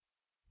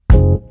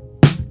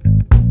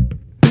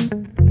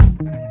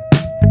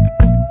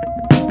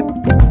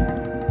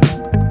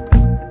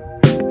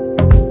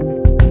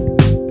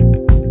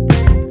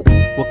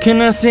Can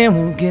I say I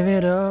won't give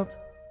it up?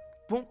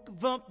 Won't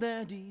give up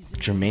that easy.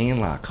 Jermaine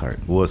Lockhart.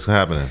 What's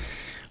happening?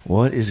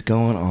 What is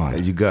going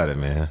on? You got it,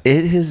 man.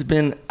 It has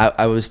been,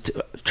 I was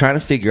trying to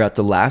figure out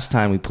the last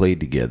time we played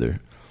together.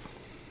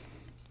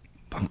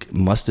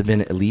 Must have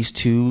been at least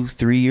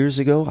 2-3 years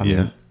ago. I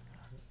mean,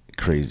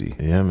 crazy.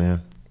 Yeah,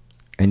 man.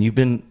 And you've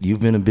been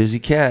a busy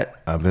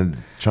cat. I've been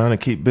trying to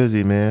keep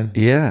busy, man.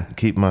 Yeah.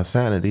 Keep my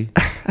sanity.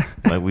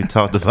 Like we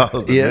talked about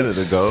a minute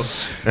ago.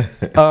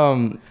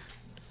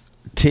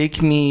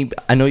 Take me,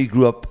 I know you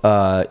grew up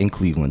in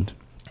Cleveland.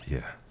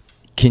 Yeah.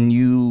 Can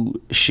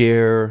you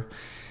share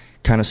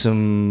kind of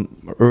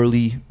some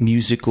early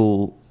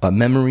musical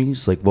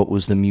memories? Like what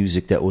was the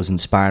music that was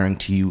inspiring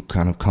to you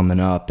kind of coming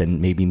up, and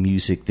maybe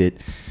music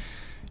that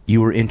you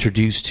were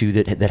introduced to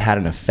that had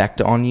an effect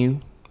on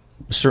you?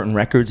 Certain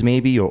records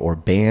maybe, or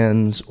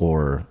bands,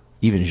 or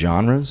even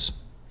genres?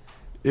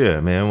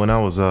 Yeah, man. When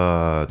I was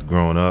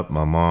growing up,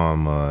 my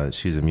mom,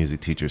 she's a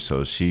music teacher,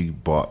 so she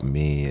bought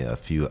me a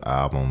few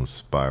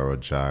albums, Spyro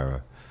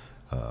Gyra,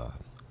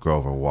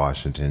 Grover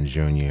Washington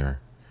Jr.,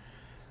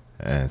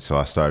 and so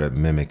I started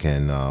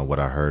mimicking what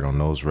I heard on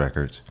those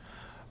records.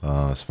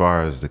 As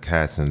far as the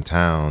cats in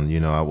town, you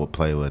know, I would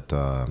play with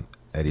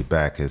Eddie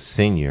Backus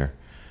Sr.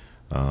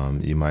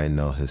 You might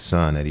know his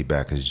son, Eddie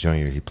Backus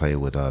Jr. He played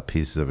with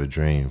Pieces of a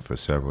Dream for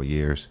several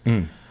years.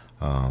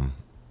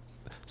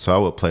 So I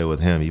would play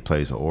with him. He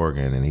plays the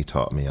organ, and he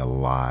taught me a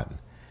lot.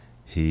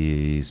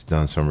 He's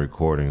done some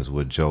recordings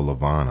with Joe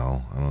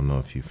Lovano. I don't know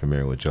if you're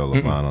familiar with Joe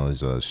Lovano.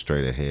 He's a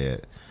straight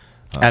ahead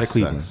out of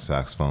Cleveland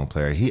saxophone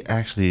player. He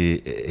actually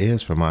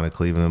is from out of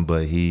Cleveland,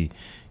 but he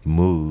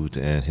moved,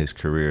 and his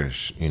career,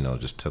 you know,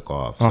 just took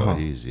off. So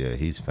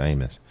he's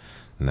famous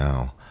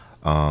now.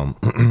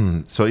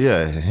 So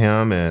yeah,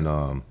 him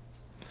and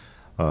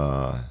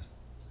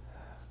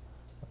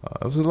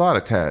there was a lot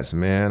of cats,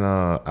 man,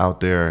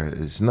 out there.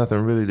 It's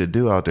nothing really to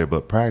do out there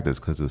but practice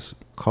because it's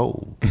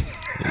cold,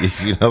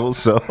 you know.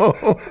 So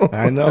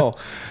I know.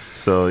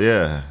 So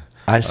yeah,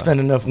 I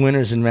spent enough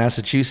winters in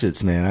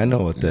Massachusetts, man. I know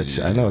what that.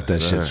 I know what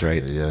that sir. shit's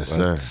right. Yes,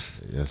 but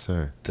sir. Yes,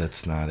 sir.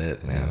 That's not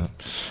it, man.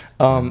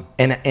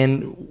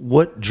 And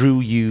what drew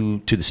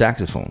you to the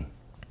saxophone?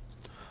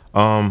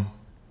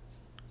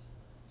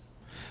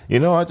 You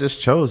know, I just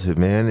chose it,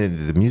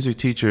 man. The music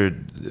teacher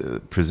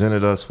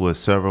presented us with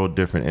several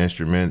different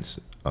instruments,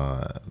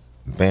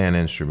 band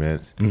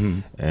instruments,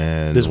 and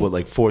This is what,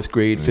 like 4th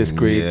grade, 5th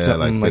grade, yeah,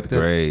 something like 5th like that?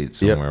 grade,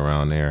 somewhere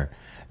around there.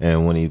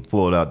 And when he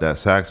pulled out that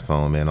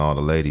saxophone, man, all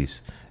the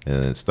ladies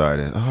and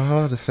started,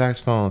 the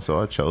saxophone. So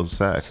I chose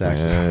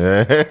saxophone.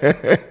 Man.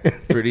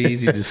 Pretty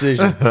easy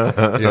decision,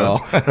 you know.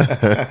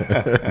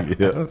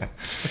 Yeah.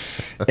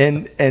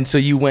 And so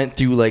you went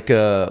through like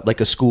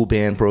a school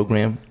band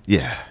program?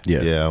 Yeah.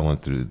 Yeah. I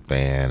went through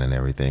band and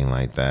everything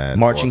like that.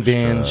 Marching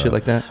orchestra. band, shit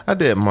like that? I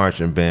did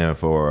marching band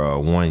for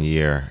 1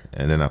 year,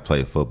 and then I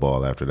played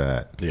football after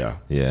that. Yeah.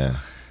 Yeah.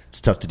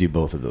 It's tough to do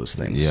both of those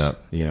things. Yep.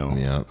 You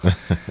know.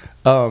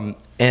 Yep.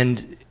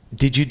 And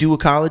did you do a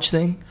college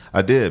thing?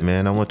 I did,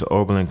 man. I went to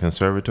Oberlin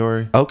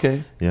Conservatory.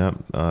 Okay. Yep.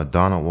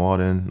 Donald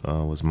Walden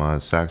was my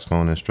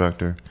saxophone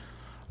instructor.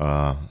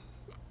 Yeah.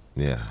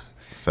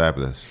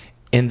 Fabulous.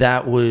 And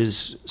that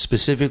was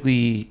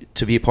specifically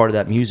to be a part of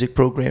that music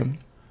program?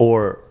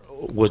 Or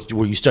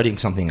were you studying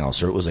something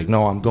else? Or it was like,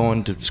 no, I'm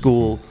going to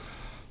school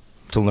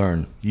to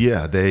learn?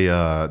 Yeah,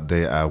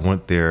 I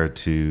went there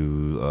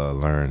to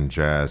learn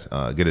jazz,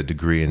 get a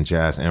degree in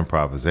jazz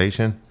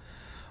improvisation.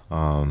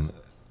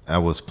 I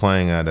was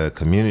playing at a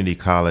community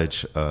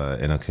college,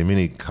 in a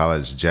community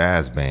college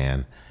jazz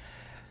band,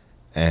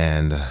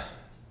 and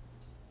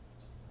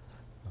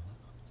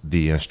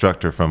the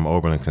instructor from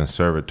Oberlin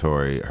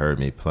Conservatory heard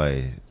me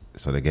play,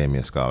 so they gave me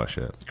a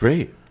scholarship.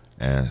 Great.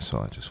 And so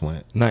I just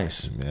went.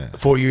 Nice. Yeah.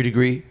 4-year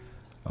degree?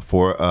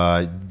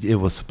 It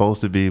was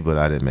supposed to be, but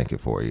I didn't make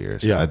it 4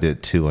 years. Yeah. I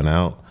did 2 and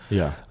out.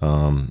 Yeah.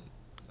 A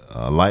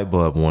light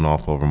bulb went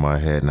off over my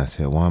head, and I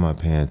said, why am I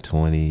paying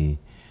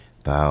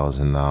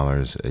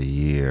 $20,000 a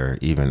year,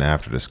 even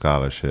after the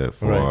scholarship,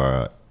 for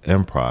an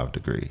improv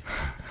degree?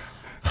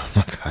 I'm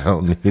like, I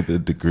don't need a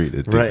degree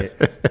to do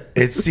it.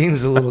 It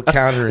seems a little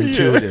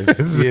counterintuitive,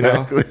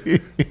 exactly. You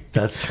know?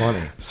 That's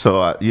funny. So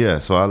I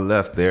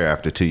left there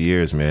after 2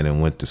 years, man, and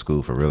went to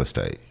school for real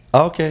estate.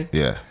 Okay.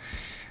 Yeah.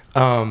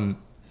 I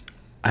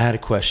had a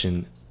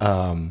question.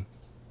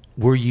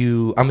 Were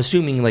you, I'm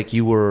assuming like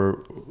you were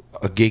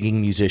a gigging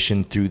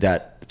musician through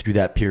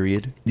that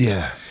period?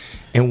 Yeah.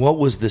 And what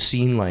was the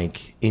scene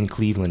like in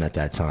Cleveland at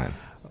that time?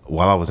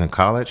 While I was in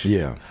college?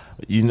 Yeah.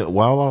 You know,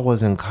 while I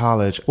was in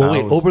college,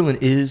 Oberlin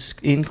is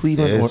in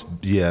Cleveland?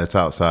 It's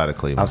outside of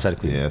Cleveland. Outside of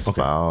Cleveland. Yeah, it's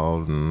okay.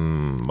 about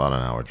an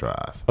hour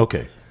drive.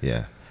 Okay.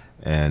 Yeah.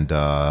 And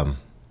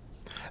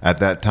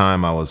at that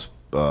time, I was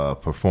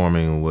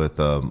performing with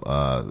a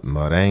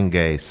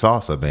merengue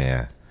salsa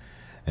band,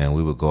 and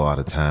we would go out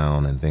of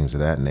town and things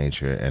of that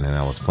nature. And then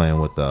I was playing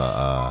with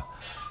the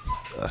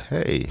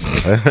hey.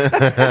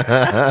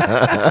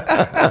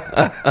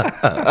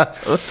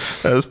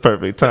 That's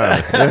perfect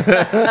time.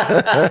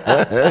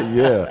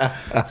 Yeah.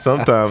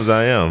 Sometimes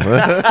I am.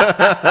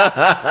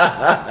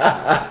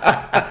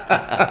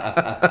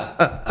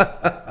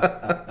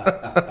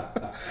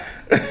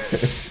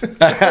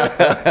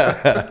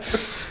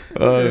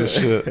 Oh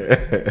shit.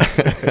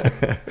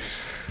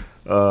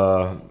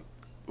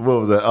 What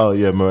was that? Oh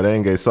yeah,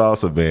 Merengue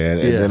Salsa Band.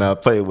 And Yeah. then I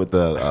played with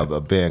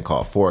a band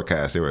called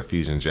Forecast. They were a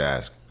fusion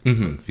jazz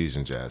band.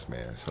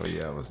 So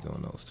yeah, I was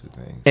doing those two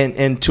things.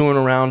 And touring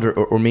around,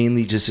 or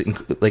mainly just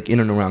like in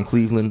and around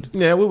Cleveland.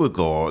 Yeah, we would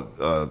go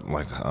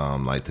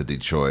like to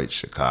Detroit,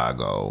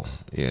 Chicago.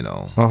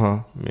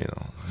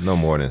 No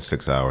more than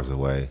 6 hours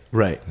away.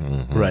 Right,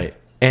 right.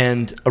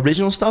 And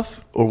original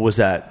stuff, or was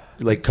that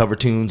like cover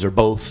tunes, or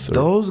both? Or?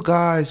 Those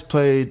guys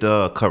played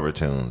cover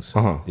tunes.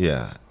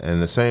 Yeah,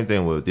 and the same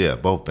thing with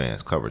both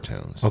bands cover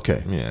tunes.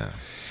 Okay. Yeah.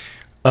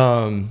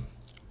 All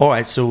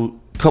right. So,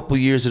 a couple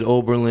years at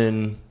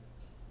Oberlin,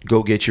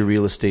 go get your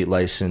real estate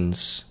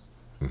license.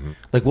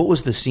 Like, what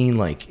was the scene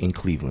like in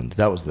Cleveland?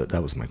 That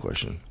was my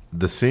question.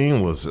 The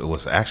scene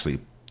was actually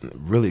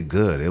really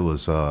good. It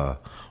was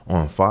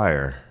on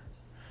fire.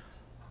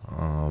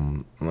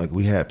 Like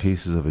we had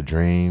Pieces of a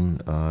Dream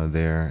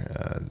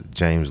there,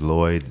 James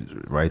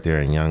Lloyd right there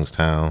in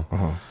Youngstown.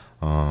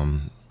 There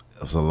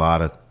was a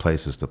lot of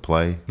places to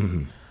play.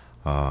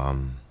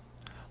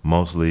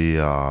 Mostly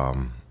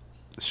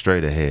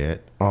Straight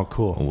Ahead. Oh,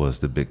 cool. Was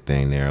the big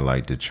thing there,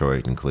 like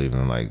Detroit and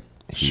Cleveland, like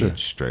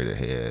huge Straight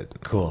Ahead.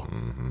 Cool.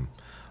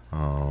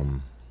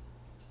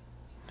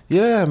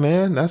 Yeah,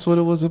 man, that's what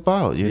it was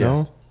about. You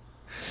know,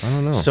 I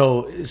don't know.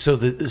 So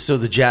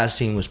the jazz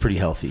scene was pretty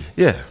healthy.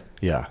 Yeah.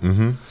 Yeah.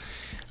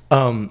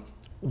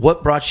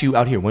 What brought you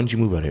out here? When did you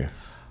move out here?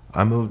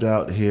 I moved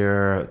out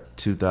here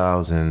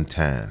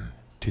 2010.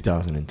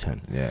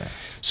 2010. Yeah.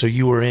 So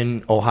you were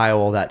in Ohio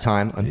all that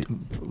time,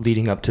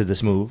 leading up to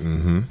this move.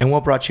 And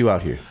what brought you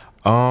out here?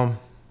 The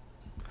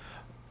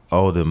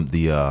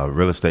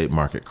real estate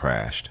market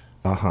crashed.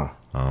 I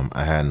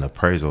had an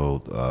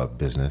appraisal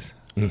business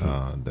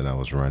that I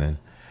was running,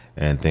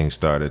 and things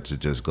started to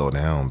just go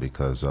down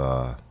because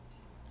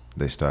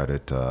they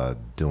started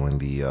doing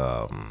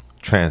the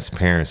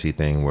transparency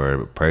thing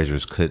where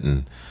appraisers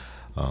couldn't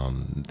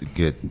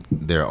get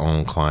their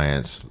own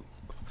clients.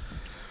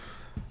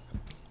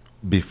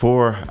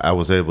 Before, I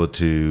was able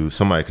to,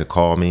 somebody could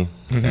call me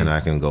and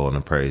I can go and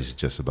appraise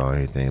just about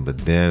anything. But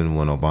then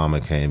when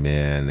Obama came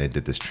in, they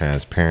did this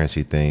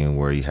transparency thing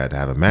where you had to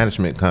have a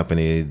management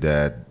company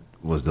that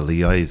was the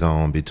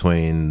liaison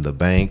between the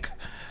bank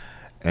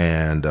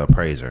and the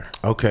appraiser.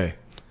 Okay.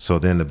 So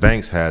then the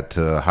banks had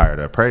to hire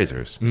the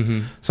appraisers.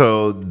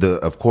 So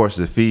of course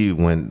the fee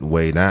went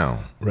way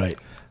down. Right.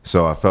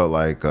 So I felt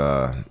like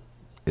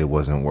it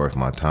wasn't worth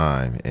my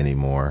time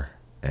anymore,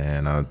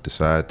 and I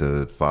decided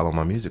to follow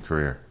my music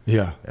career.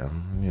 Yeah.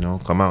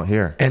 Come out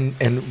here. And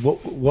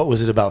what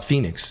was it about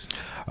Phoenix?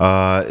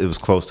 It was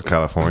close to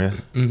California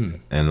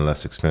and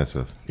less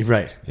expensive.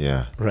 Right.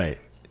 Yeah. Right.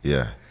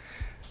 Yeah.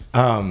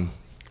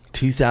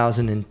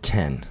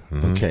 2010.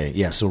 Okay.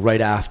 Yeah. So right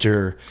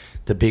after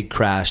the big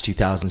crash,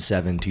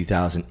 2007,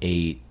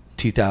 2008,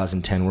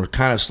 2010, we're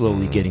kind of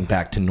slowly getting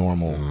back to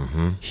normal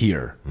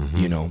here,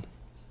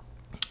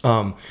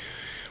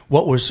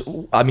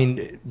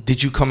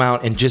 did you come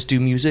out and just do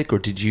music, or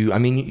did you,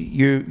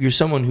 you're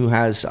someone who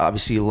has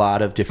obviously a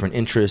lot of different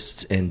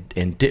interests and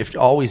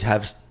always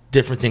have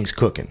different things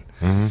cooking.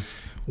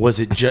 Was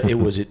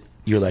it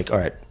you're like, all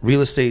right, real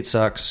estate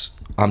sucks,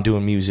 I'm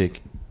doing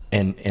music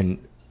and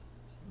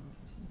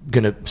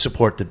gonna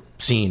support the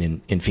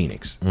scene in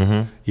Phoenix.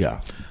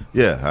 Yeah,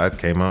 I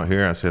came out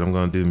here. I said I'm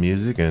gonna do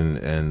music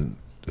and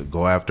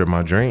go after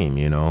my dream.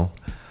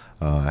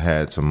 I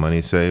had some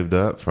money saved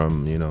up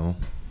from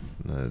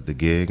the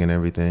gig and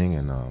everything,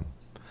 and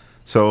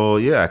so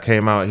I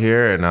came out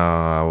here and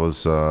I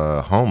was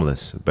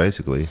homeless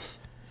basically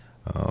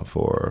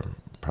for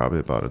probably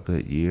about a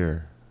good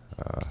year.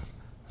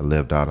 I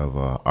lived out of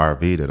a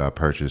RV that I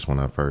purchased when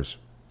I first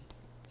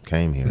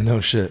came here. No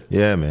shit.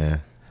 Yeah,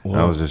 man. Whoa.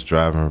 I was just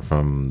driving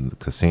from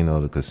casino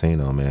to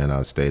casino, man.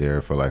 I'd stay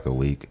there for like a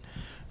week.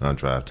 And I'd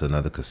drive to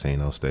another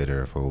casino, stay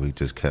there for a week,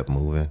 just kept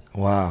moving.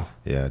 Wow.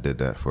 Yeah, I did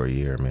that for a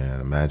year, man.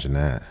 Imagine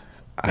that.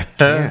 I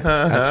can't.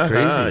 That's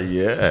crazy.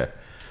 Yeah.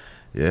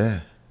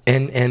 Yeah.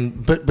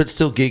 But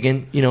still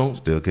gigging,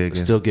 Still gigging.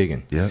 Still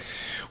gigging. Yep.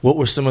 What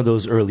were some of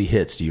those early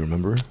hits? Do you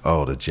remember?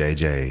 Oh, the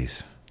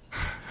JJs.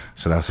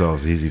 So that's why it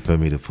was easy for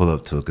me to pull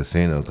up to a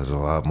casino, because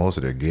most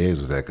of their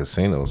gigs was at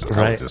casinos. So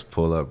I would just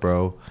pull up,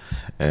 bro,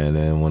 and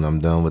then when I'm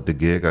done with the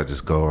gig, I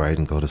just go right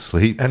and go to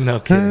sleep. And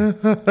no kidding.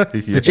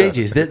 The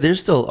JJs, they're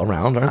still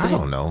around, aren't they? I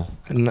don't know.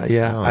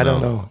 I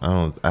don't know.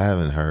 I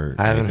haven't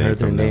heard. I haven't heard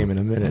their name in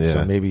a minute,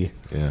 so maybe.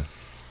 Yeah.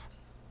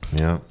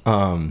 Yeah.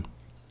 All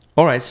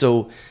right,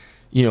 so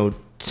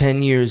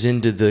 10 years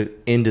into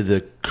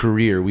the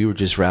career, we were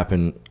just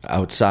rapping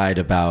outside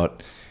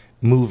about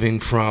moving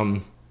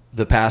from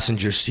the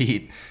passenger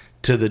seat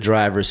to the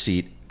driver's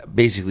seat,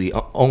 basically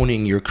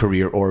owning your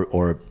career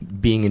or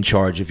being in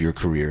charge of your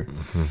career.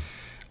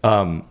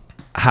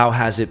 how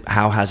has it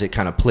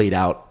kind of played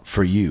out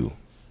for you?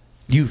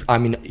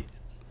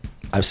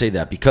 I say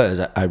that because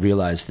I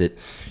realized that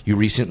you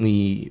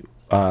recently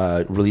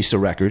released a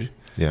record,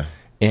 Yeah.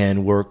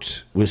 and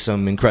worked with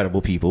some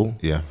incredible people.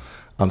 Yeah.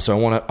 So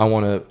I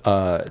want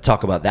to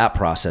talk about that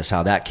process,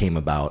 how that came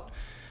about.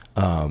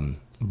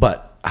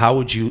 But how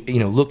would you,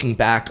 looking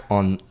back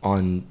on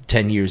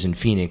 10 years in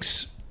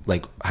Phoenix,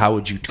 like how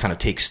would you kind of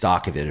take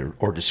stock of it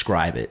or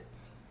describe it?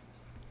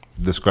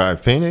 Describe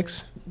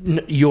Phoenix?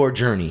 Your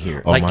journey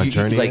here, Oh, my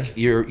journey like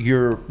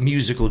your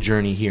musical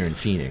journey here in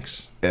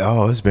Phoenix.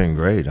 Oh, it's been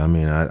great. I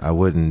mean, I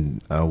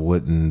wouldn't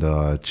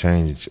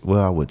change.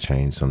 Well, I would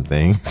change some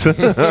things,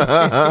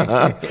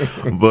 but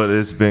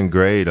it's been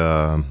great.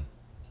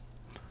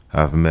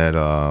 I've met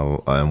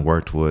and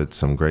worked with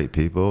some great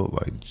people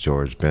like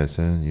George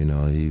Benson.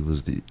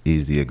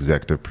 He's the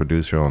executive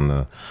producer on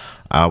the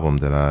album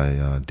that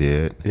I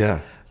did.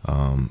 Yeah.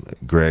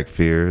 Greg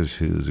Fears,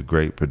 who's a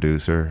great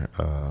producer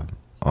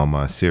on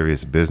my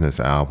Serious Business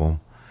album,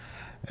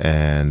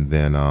 and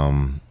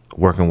then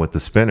working with the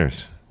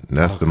Spinners.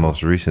 That's the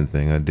most recent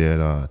thing I did.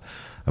 I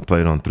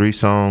played on 3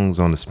 songs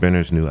on the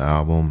Spinners' new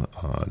album.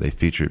 They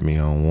featured me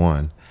on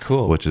one,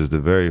 Cool. which is the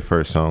very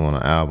first song on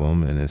the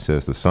album, and it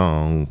says the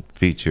song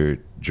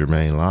featured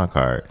Jermaine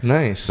Lockhart.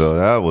 Nice. So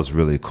that was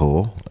really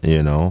cool,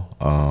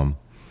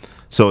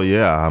 So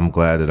yeah, I'm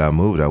glad that I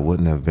moved. I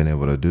wouldn't have been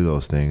able to do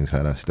those things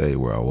had I stayed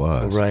where I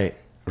was. Right.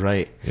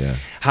 Yeah.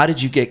 How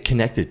did you get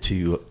connected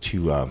to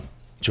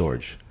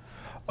George?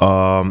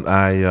 I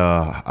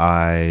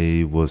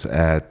was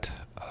at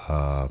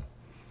a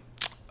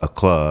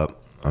club.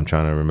 I'm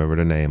trying to remember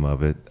the name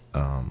of it.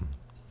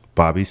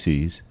 Bobby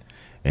C's,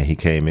 and he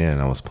came in.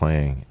 I was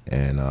playing,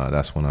 and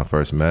that's when I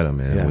first met him,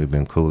 and we've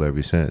been cool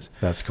ever since.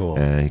 That's cool.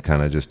 And he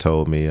kind of just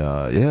told me,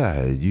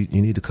 you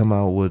need to come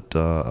out with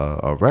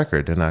a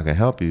record, then I can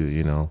help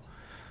you.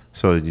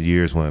 So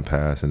years went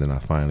past, and then I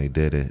finally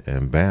did it,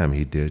 and bam,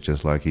 he did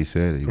just like he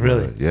said he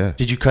Really? would. Yeah.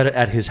 Did you cut it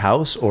at his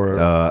house or?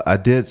 I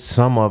did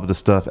some of the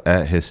stuff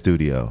at his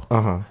studio.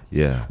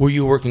 Yeah. Were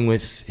you working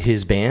with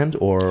his band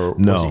or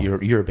No. was it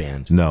your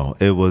band? No,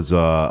 it was.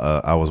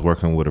 I was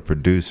working with a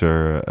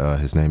producer.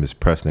 His name is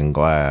Preston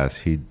Glass.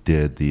 He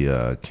did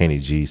the Kenny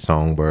G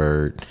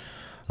Songbird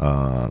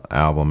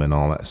album and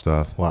all that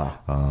stuff. Wow.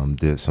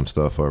 Did some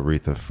stuff for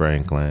Aretha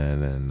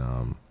Franklin, and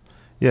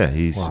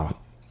he's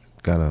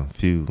got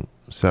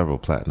several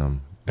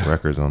platinum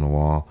records on the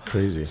wall.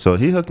 Crazy. So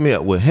he hooked me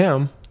up with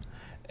him,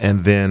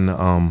 and then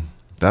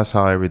that's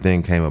how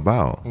everything came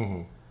about.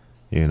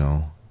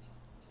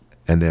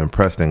 And then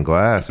Preston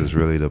Glass is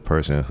really the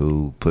person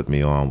who put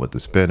me on with the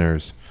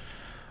Spinners,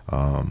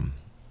 and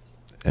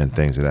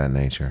things of that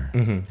nature.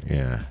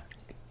 Yeah.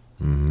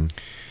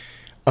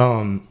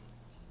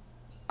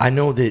 I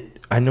know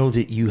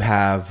that you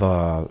have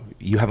a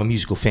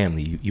musical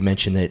family. You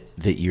mentioned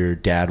that your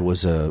dad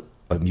was a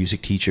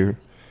music teacher,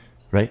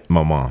 right?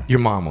 My mom. Your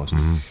mom was.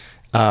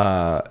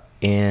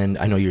 And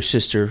I know your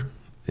sister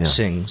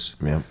sings.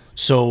 Yeah.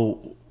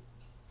 So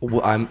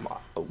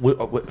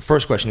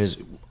first question is,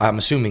 I'm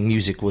assuming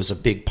music was a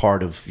big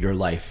part of your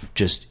life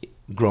just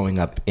growing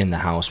up in the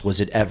house.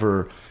 Was it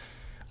ever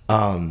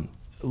assumed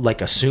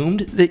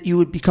that you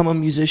would become a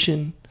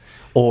musician,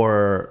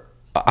 or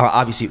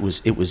obviously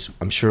it was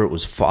I'm sure it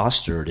was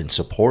fostered and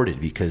supported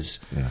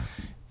because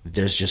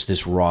there's just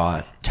this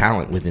raw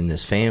talent within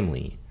this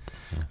family.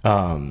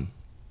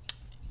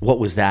 What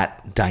was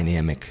that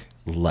dynamic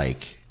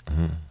like?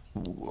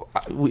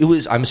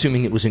 I'm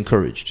assuming it was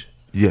encouraged.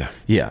 Yeah.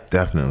 Yeah.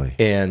 Definitely.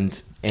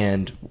 And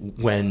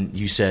when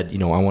you said,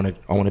 I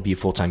want to be a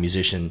full-time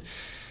musician,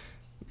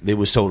 it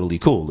was totally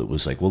cool. It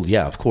was like, well,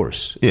 yeah, of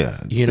course.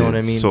 Yeah. You know what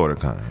I mean? Sort of,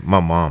 kind of. My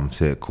mom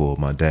said, cool.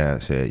 My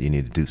dad said, you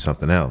need to do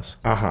something else.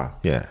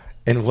 Yeah.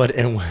 And what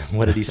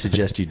did he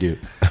suggest you do?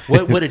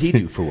 What did he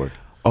do for work?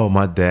 Oh,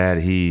 my dad,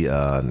 he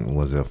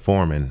was a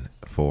foreman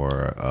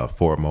for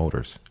Ford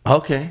Motors.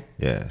 Okay.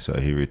 Yeah, so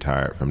he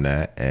retired from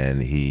that,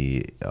 and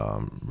he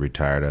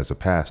retired as a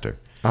pastor.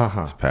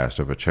 He's a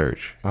pastor of a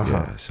church.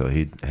 Yeah, so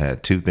he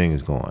had 2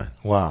 things going.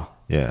 Wow.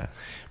 Yeah.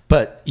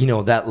 But,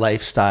 that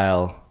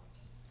lifestyle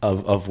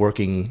of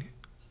working,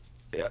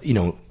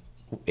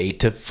 8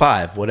 to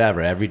 5,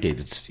 whatever, every day,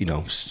 it's,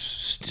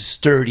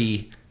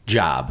 sturdy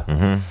job.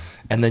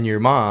 And then your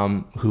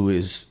mom, who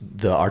is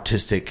the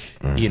artistic,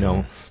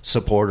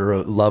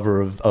 supporter,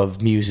 lover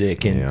of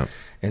music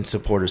and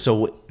supporter.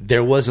 So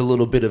there was a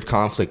little bit of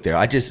conflict there.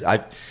 I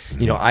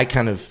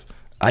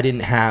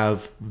didn't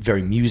have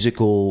very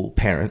musical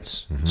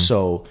parents.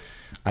 So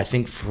I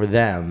think for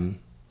them,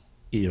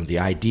 the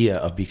idea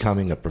of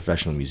becoming a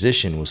professional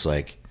musician was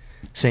like,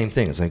 same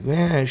thing. It's like,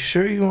 man,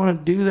 sure you want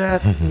to do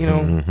that?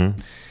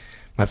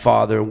 My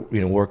father,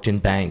 worked in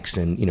banks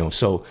and,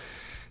 so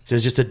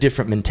there's just a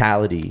different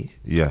mentality.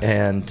 Yes.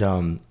 And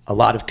a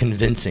lot of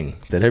convincing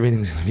that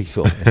everything's going to be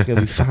cool. It's going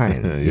to be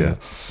fine.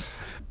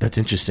 That's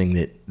interesting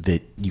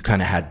that you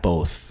kind of had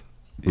both,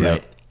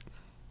 right?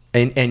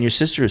 And your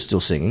sister is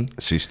still singing.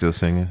 She's still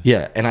singing.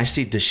 Yeah, and I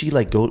see. Does she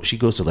like go? She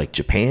goes to like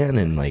Japan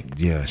and like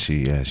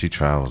she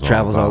travels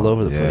all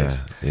over the place.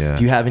 Yeah.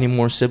 Do you have any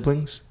more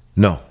siblings?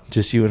 No,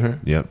 Just you and her.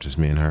 yep, just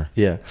me and her.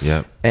 Yeah.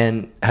 Yep.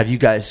 And have you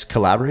guys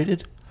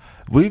collaborated?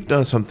 We've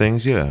done some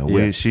things. Yeah,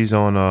 Yeah. She's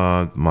on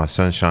my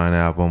Sunshine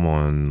album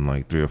on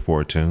like 3 or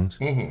 4 tunes.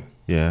 Mm-hmm.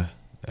 Yeah,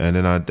 and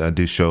then I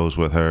do shows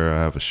with her. I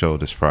have a show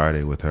this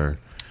Friday with her.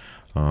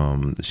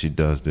 She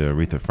does the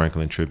Aretha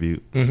Franklin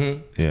tribute.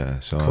 Mm-hmm. Yeah,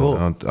 so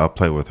Cool. I'll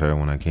play with her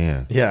when I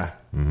can. Yeah.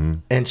 Mm-hmm.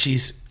 And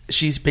she's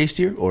based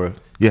here, or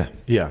Yeah,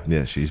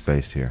 yeah. she's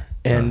based here.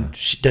 And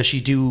does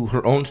she do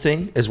her own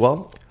thing as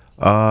well?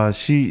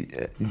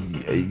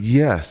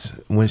 Yes,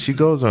 when she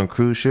goes on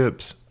cruise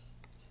ships,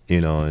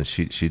 and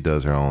she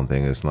does her own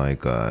thing. It's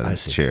like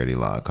see. Charity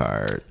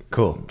Lockhart,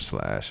 Cool. /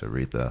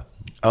 Aretha.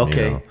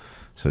 Okay.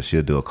 So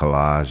she'll do a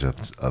collage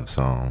of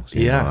songs.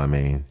 You Yeah. know what I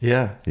mean?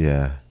 Yeah.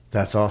 Yeah,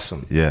 That's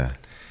awesome. yeah.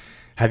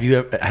 Have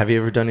you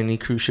ever done any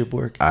cruise ship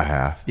work? I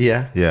have.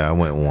 Yeah. Yeah, I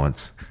went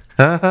once.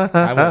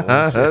 I went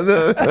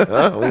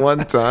once.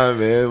 One time,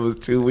 man. It was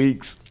 2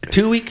 weeks.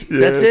 2 week?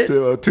 That's it?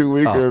 2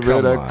 weeker, Oh, man.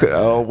 come on. I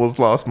almost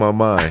lost my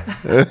mind.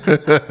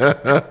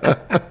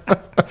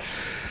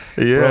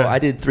 Yeah. Bro, I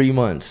did 3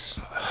 months.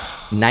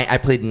 I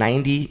played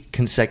 90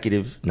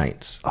 consecutive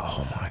nights.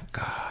 Oh my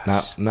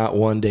God. Not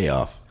one day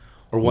off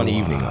or one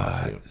evening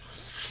off.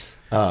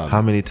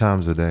 How many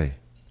times a day?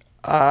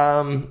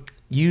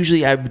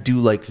 Usually I would do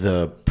like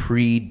the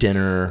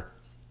pre-dinner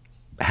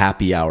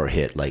happy hour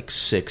hit, like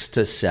 6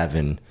 to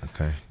 7,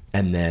 Okay.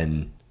 and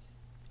then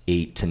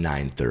 8 to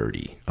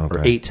 9:30, or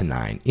Okay. 8 to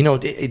 9.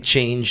 It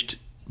changed,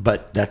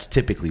 but that's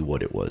typically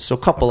what it was. So a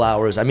couple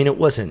hours. I mean, it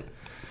wasn't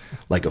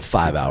like a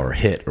 5-hour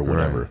hit or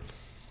whatever,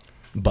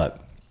 but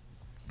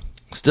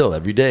still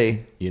every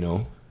day,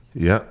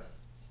 Yep.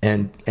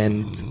 and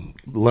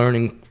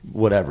learning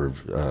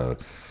whatever,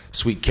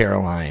 Sweet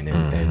Caroline,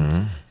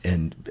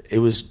 and it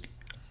was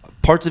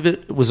parts of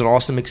it was an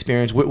awesome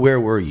experience. Where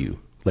were you?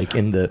 Like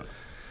in the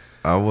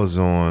I was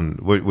on.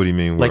 What do you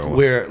mean? like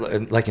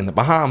in the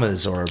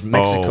Bahamas or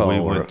Mexico? Oh, we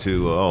went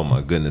to. Oh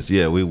my goodness.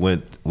 Yeah, we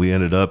went. We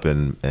ended up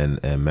in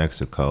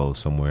Mexico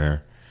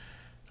somewhere.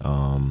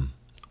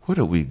 Where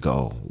did we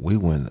go? We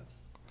went.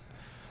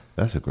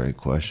 That's a great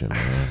question,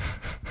 man.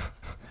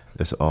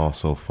 It's all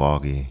so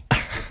foggy.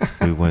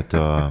 We went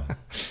to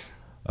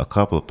a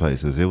couple of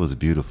places. It was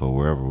beautiful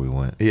wherever we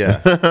went.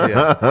 Yeah.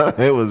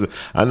 It was.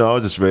 I know. I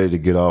was just ready to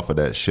get off of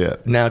that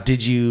ship. Now,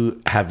 did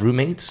you have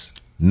roommates?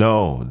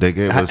 No, they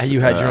gave us. You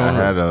had your own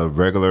I had room? a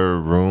regular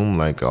room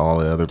like all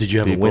the other. Did you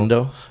have people. a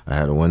window? I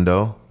had a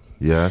window.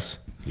 Yes.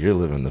 You're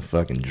living the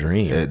fucking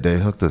dream. They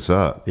hooked us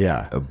up.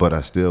 Yeah. But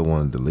I still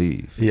wanted to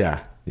leave.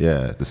 Yeah.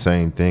 Yeah, the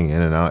same thing,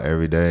 in and out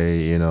every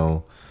day,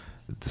 the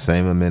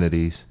same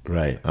amenities.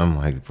 Right. I'm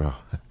like, bro.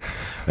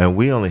 And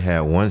we only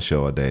had one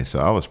show a day, so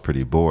I was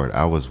pretty bored.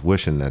 I was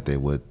wishing that they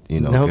would,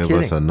 No give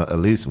kidding. us at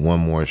least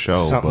one more show.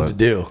 Something to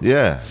do.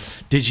 Yeah.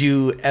 Did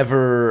you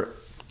ever?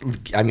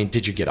 I mean,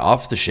 did you get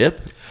off the ship?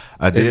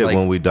 I did like-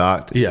 when we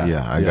docked.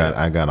 Yeah,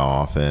 I got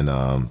off and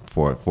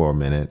for a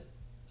minute,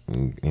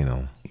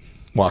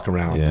 Walk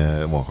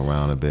around. walk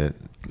around a bit.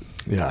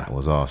 Yeah. I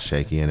was all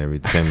shaky and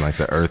everything, like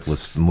the earth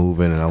was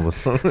moving, and I was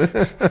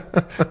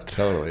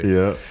Totally.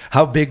 yeah.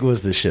 How big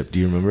was the ship? Do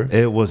you remember?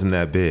 It wasn't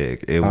that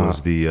big. It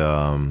was the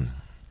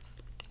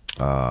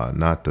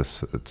not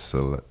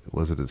the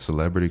was it the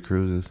Celebrity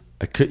Cruises?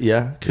 Could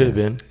have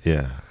been.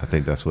 Yeah, I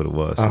think that's what it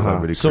was. Uh-huh.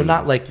 Celebrity So Cruises.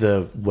 not like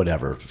the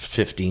whatever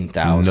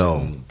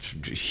 15,000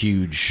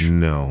 huge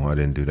No, I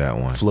didn't do that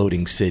one.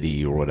 floating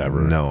city or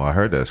whatever. No, I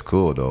heard that's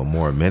cool though.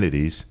 More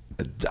amenities.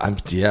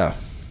 Yeah.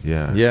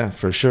 Yeah. Yeah,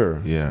 for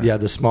sure. Yeah. Yeah,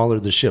 the smaller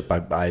the ship,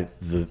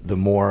 the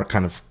more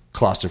kind of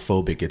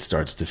claustrophobic it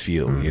starts to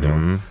feel,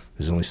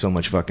 There's only so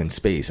much fucking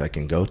space I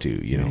can go to,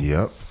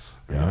 Yep.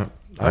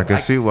 I can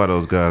see why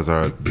those guys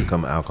are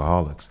become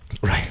alcoholics.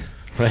 Right.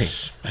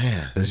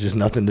 Man. There's just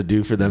nothing to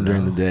do for them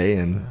during the day,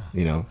 and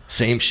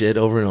same shit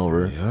over and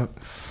over. Yep.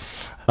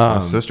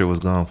 My sister was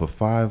gone for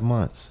 5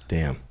 months.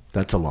 Damn,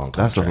 that's a long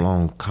contract. That's a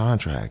long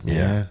contract,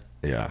 man.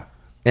 Yeah.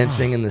 And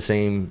singing the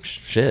same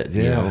shit,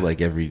 Yeah.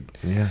 like every.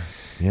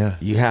 Yeah.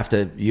 You have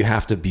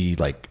to be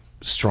like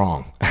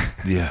strong.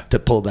 Yeah. To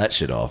pull that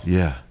shit off.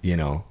 Yeah.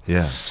 Yeah.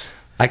 Yeah.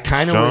 I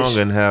kind of Strong wish.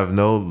 and have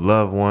no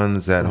loved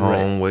ones at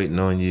home waiting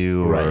on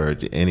you or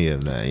Right. any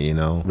of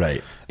that,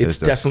 Right. It's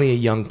just- definitely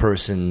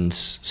a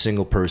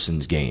single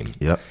person's game.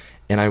 Yep.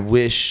 And I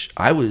wish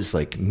I was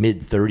like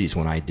mid-30s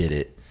when I did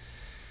it.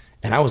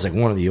 And I was like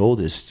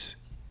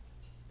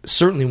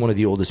certainly one of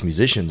the oldest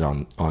musicians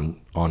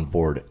on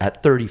board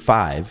at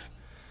 35.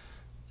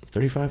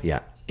 35? Yeah.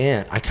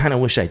 And I kind of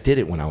wish I did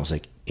it when I was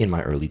like in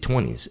my early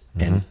 20s.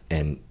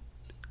 And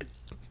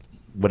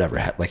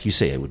whatever, like you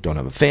say, I don't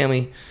have a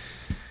family.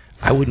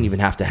 I wouldn't even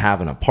have to have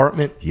an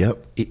apartment.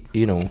 Yep.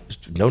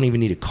 Don't even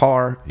need a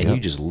car, and Yep. you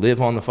just live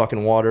on the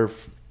fucking water.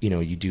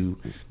 You do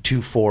 2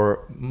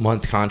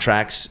 4-month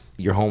contracts.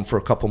 You're home for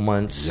a couple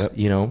months.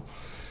 Yep.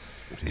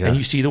 And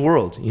you see the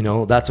world.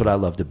 That's what I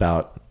loved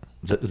about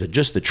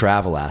just the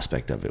travel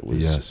aspect of it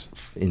was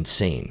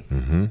insane.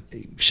 Mm-hmm.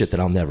 Shit that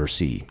I'll never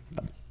see,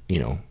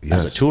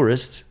 as a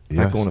tourist. I'm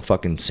not going to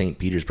fucking St.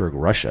 Petersburg,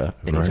 Russia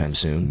anytime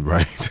soon.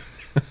 Right.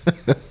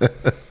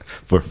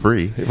 For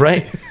free.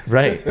 Right.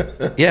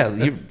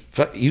 Yeah,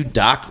 you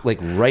dock like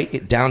right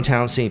at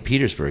downtown St.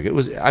 Petersburg. It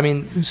was,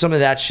 some of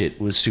that shit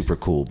was super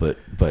cool,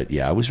 but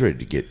yeah, I was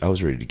ready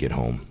to get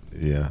home.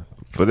 Yeah.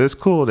 But it's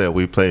cool that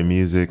we play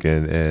music,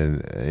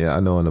 and I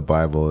know in the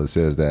Bible it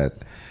says that,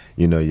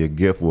 your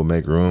gift will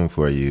make room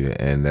for you,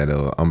 and that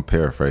I'm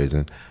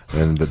paraphrasing,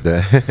 and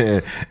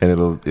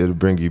it'll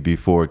bring you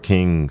before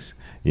kings,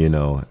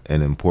 and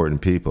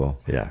important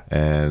people. Yeah.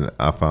 And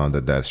I found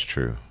that that's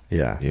true.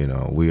 Yeah.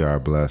 We are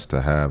blessed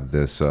to have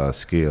this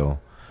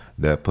skill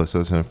that puts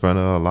us in front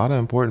of a lot of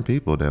important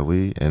people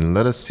and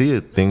let us see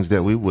things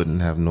that we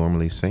wouldn't have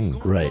normally seen.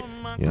 Right.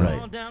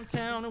 Right.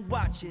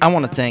 I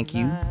want to thank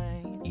you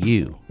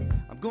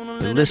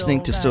for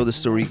listening to So the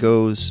Story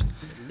Goes.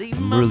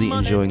 I'm really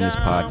enjoying this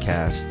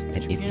podcast,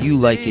 and if you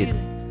like it,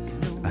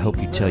 I hope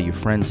you tell your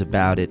friends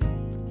about it.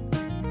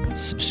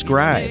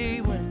 Subscribe,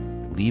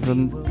 leave a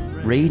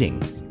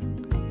rating.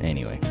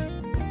 Anyway,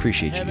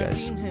 appreciate you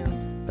guys.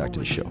 Back to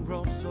the show.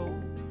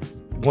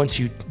 Once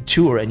you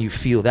tour and you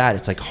feel that,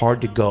 it's like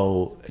hard to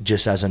go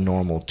just as a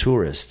normal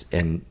tourist,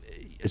 and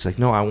it's like,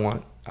 no, I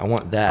want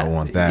that. I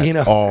want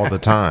that all the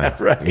time.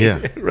 Right.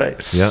 Yeah.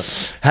 Right. Yeah.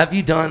 Have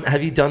you done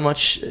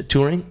much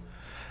touring?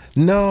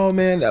 No,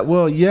 man.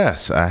 Well,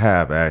 yes, I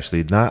have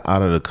actually. Not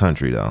out of the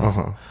country though.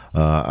 Uh-huh.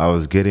 I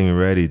was getting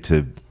ready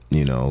to,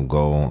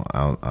 go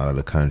out of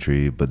the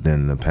country, but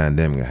then the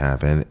pandemic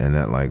happened, and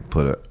that like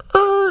put a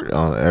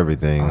on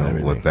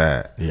everything with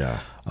that. Yeah.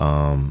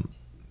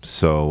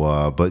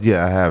 But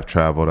yeah, I have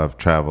traveled. I've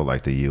traveled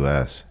like the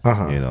U.S.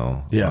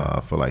 For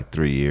like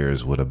 3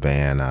 years with a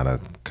band out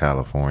of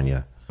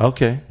California.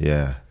 Okay.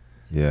 Yeah.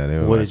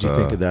 Yeah. What did you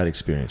think of that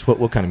experience?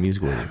 What kind of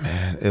music was it?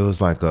 Man, it was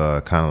like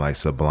a kind of like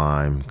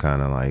Sublime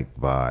kind of like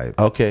vibe.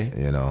 Okay.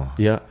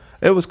 Yeah.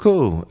 It was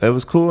cool. It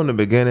was cool in the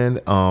beginning.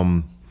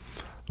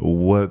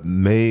 What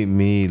made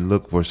me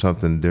look for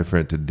something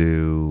different to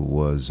do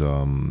was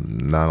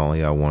not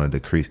only I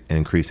wanted to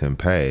increase in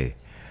pay,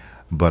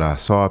 but I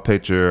saw a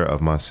picture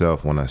of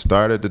myself when I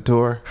started the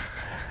tour,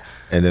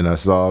 and then I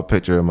saw a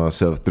picture of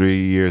myself 3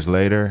 years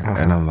later,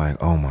 and I'm like,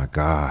 oh my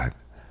God,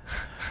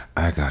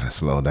 I gotta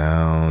slow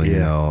down.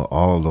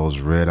 All those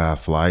red-eye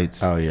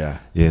flights. Oh yeah.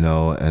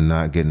 And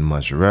not getting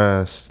much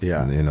rest.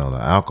 Yeah. The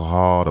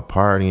alcohol, the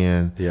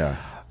partying. Yeah.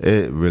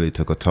 It really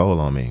took a toll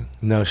on me.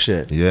 No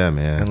shit. Yeah,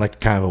 man. And like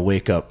kind of a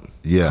wake up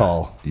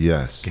call.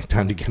 Yes.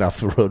 Time to get off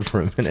the road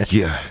for a minute.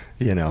 Yeah.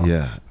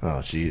 Yeah.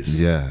 Oh, jeez.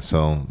 Yeah.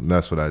 So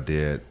that's what I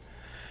did.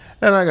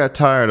 And I got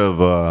tired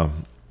of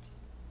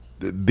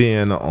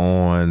being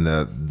on,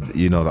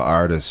 the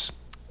artist's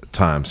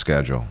time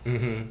schedule.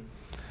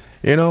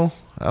 Mm-hmm.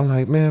 I'm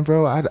like, man,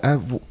 bro, I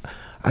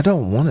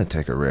don't want to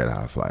take a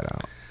red-eye flight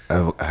out.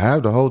 I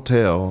have the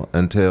hotel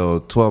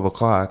until 12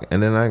 o'clock,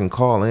 and then I can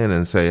call in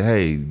and say,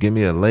 hey, give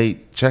me a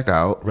late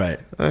checkout. Right.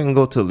 I can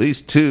go to at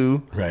least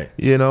 2. Right.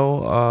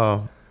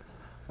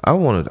 I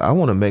want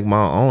to make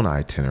my own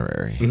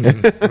itinerary.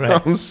 Mm-hmm.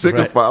 Right. I'm sick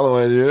of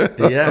following you.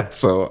 Yeah.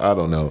 So I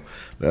don't know.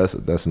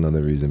 That's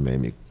another reason made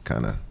me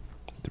kind of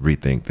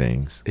rethink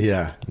things.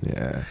 Yeah.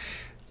 Yeah.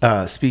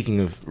 Speaking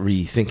of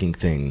rethinking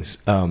things,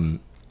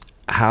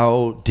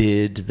 how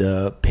did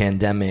the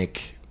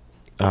pandemic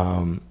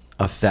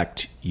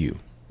affect you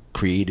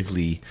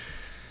creatively?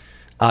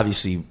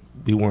 Obviously,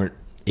 we weren't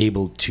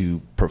able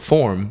to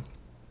perform.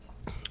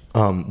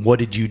 What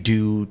did you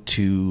do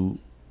to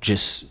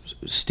just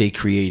stay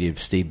creative,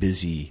 stay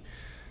busy?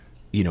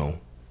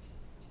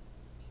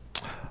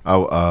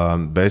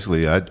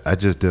 Basically, I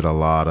just did a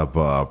lot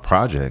of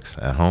projects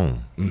at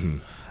home. Mm-hmm.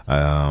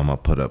 I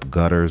put up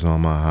gutters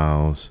on my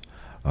house.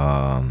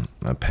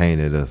 I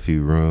painted a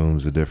few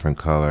rooms a different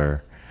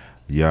color.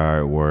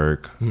 Yard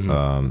work.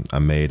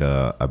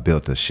 Mm-hmm. I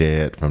built a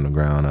shed from the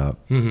ground up.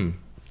 Mm-hmm.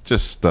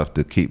 Just stuff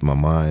to keep my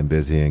mind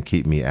busy and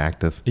keep me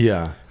active.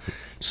 Yeah.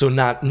 So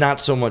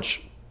not so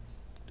much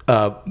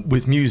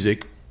with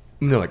music,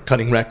 like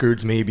cutting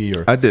records maybe,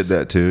 or I did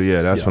that too.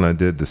 Yeah, that's when I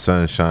did the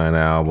Sunshine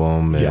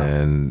album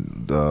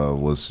and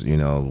was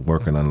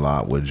working a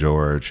lot with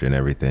George and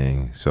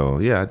everything. So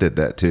yeah, I did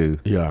that too.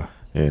 Yeah.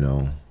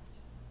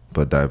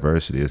 But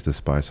diversity is the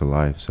spice of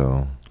life.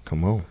 So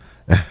come on.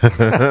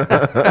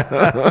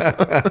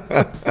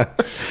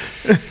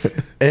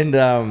 And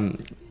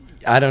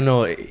I don't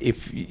know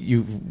if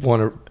you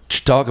want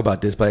to talk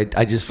about this, but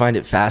I just find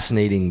it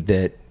fascinating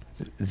that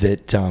the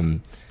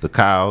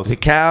cows,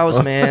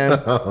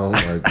 man. Oh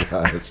my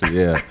gosh,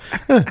 yeah.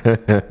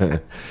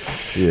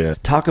 Yeah.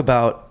 Talk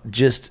about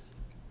just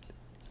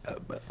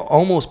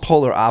almost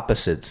polar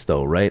opposites,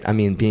 though, right? I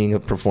mean, being a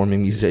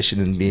performing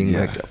musician and being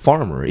like a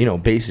farmer,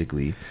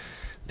 basically.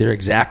 They're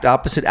exact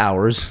opposite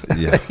hours.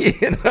 Yeah.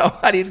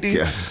 How do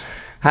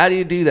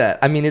you do that?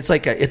 I mean, it's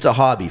like it's a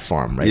hobby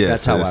farm, right? Yes,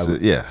 that's how I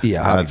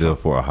do it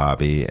for a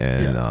hobby,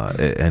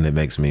 and it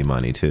makes me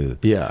money too.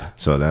 Yeah.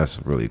 So that's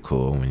really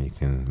cool when you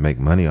can make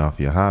money off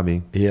your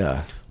hobby.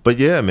 Yeah. But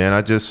yeah, man,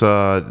 I just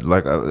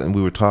and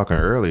we were talking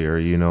earlier.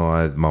 You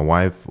know, my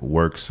wife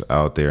works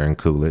out there in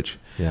Coolidge.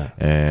 Yeah.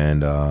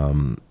 And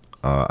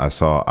I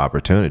saw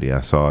opportunity.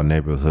 I saw a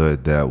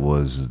neighborhood that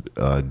was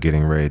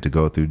getting ready to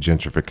go through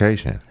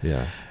gentrification.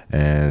 Yeah.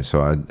 And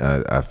so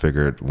I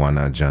figured, why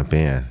not jump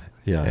in?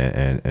 Yeah.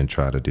 And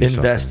try to do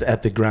invest something.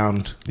 at the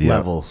ground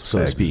level, so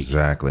to speak.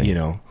 Exactly. You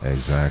know.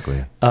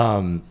 Exactly.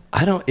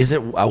 Is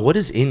it what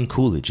is in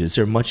Coolidge? Is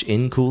there much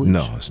in Coolidge?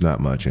 No, it's not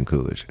much in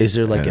Coolidge. Is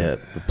there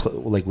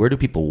like where do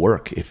people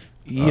work? If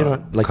you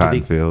know, like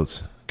cotton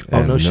fields.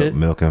 Oh, no shit.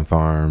 Milking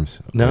farms.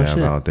 No we have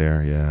shit. out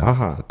there, yeah.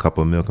 Uh-huh. A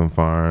couple of milking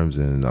farms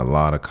and a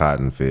lot of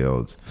cotton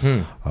fields.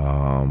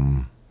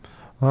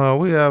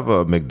 We have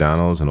a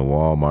McDonald's and a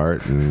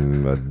Walmart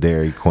and a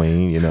Dairy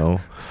Queen, you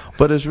know,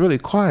 but it's really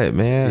quiet,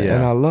 man, Yeah.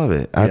 and I love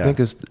it. I Yeah.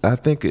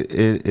 think it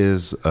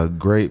is a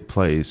great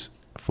place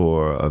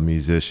for a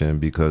musician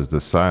because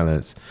the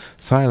silence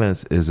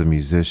is a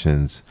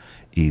musician's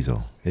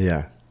easel.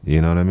 Yeah.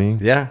 You know what I mean?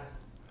 Yeah.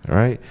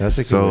 Right. That's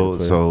a good way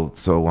to put it.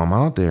 So I'm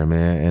out there,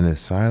 man, and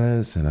it's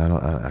silence, and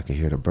I can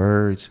hear the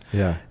birds.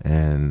 Yeah.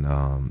 And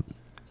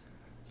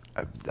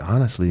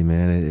honestly,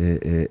 man,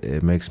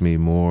 it makes me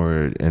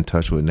more in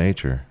touch with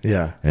nature.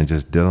 Yeah. And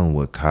just dealing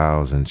with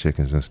cows and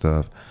chickens and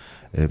stuff,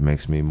 it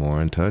makes me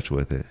more in touch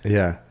with it.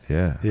 Yeah.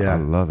 Yeah. Yeah. I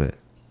love it.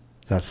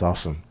 That's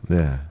awesome.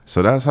 Yeah.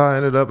 So that's how I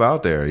ended up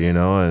out there, you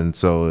know. And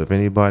so if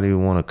anybody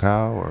want a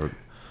cow or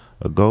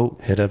a goat,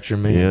 Hit up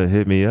Jermaine. yeah,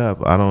 hit me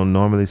up. I don't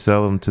normally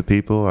sell them to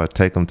people. I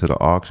take them to the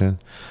auction.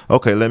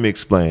 Okay, let me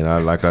explain.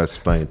 Like I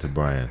explained to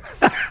Brian.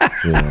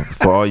 You know,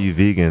 for all you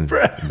vegan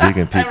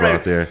people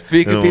out there,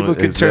 Vegan you know, people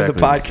can turn the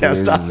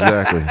podcast off.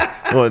 Exactly.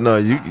 Well, no,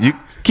 you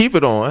keep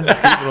it on.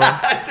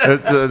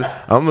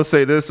 I'm gonna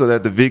say this so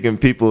that the vegan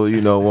people,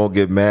 you know, won't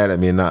get mad at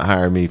me and not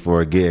hire me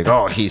for a gig.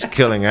 Oh, he's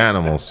killing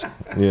animals.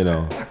 You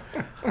know,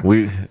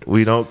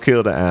 we don't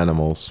kill the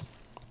animals.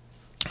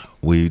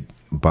 We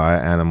buy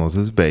animals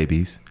as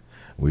babies.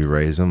 We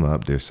raise them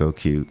up. They're so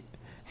cute.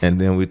 And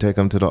then we take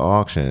them to the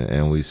auction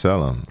and we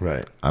sell them.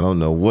 Right. I don't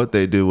know what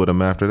they do with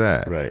them after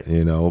that. Right.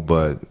 You know,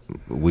 but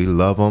we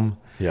love them.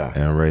 Yeah.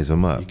 And raise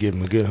them up. You give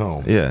them a good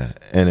home. Yeah.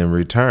 And in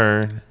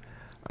return,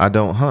 I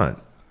don't hunt.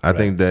 I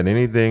think that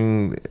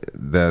anything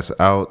that's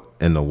out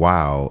in the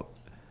wild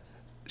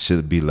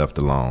should be left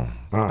alone.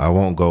 I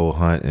won't go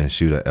hunt and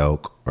shoot an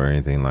elk or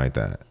anything like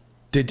that.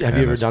 Have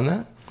you ever done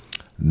that?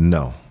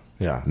 No.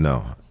 Yeah.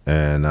 No.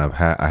 And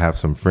I have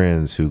some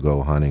friends who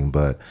go hunting,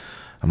 but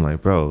I'm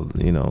like, bro,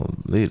 you know,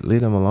 leave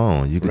them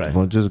alone. You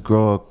could just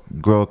grow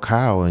a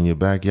cow in your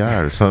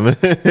backyard or something,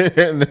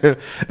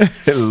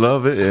 and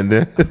love it, and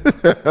then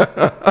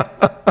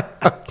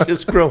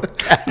Just grow a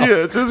cow.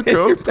 yeah, just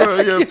grow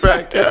in your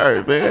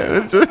backyard,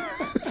 man.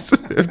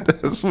 If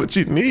that's what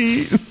you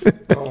need.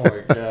 Oh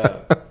my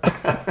god.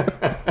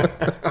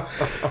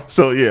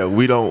 So yeah,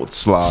 we don't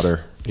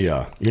slaughter.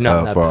 Yeah. You're not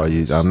in that for all you,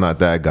 business. I'm not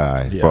that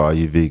guy. Yeah. For all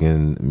you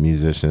vegan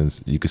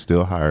musicians, you can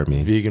still hire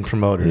me. Vegan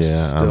promoters.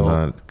 Yeah, Still.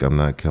 I'm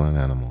not killing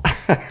animals.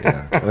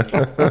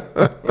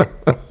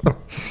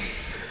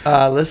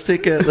 Let's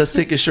take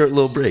a short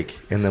little break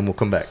and then we'll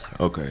come back.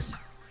 Okay.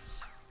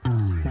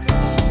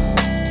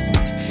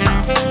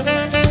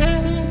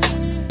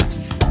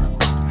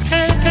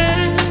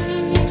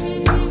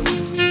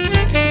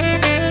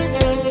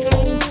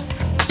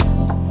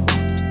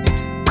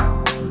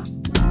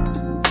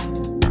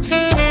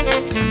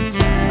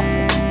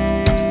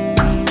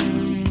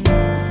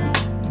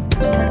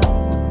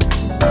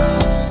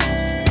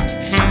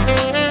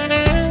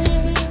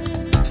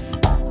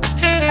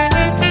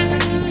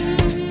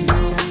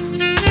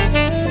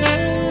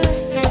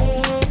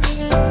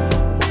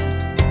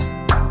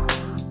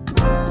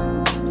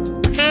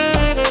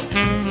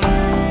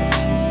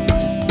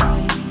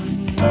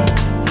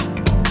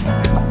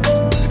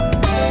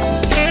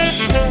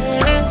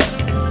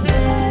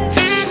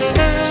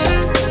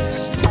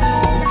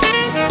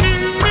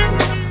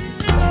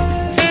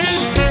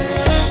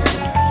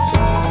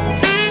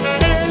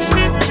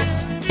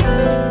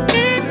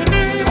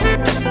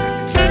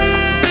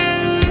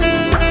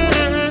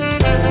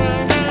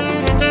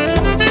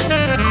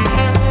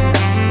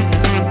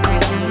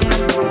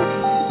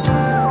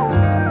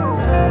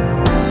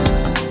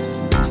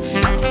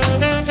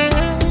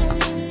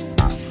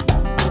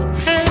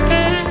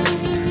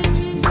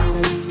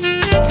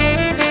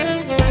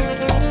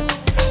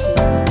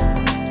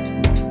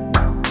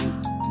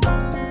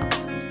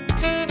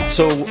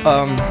 So,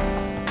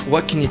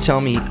 what can you tell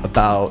me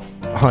about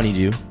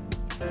Honeydew?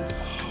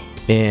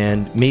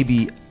 And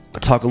maybe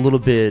talk a little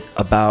bit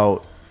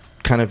about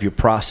kind of your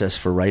process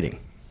for writing.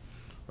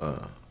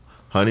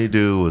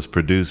 Honeydew was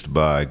produced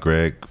by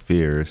Greg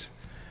Fears.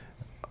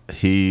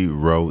 He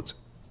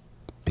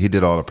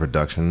did all the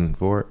production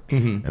for it,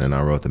 and then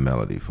I wrote the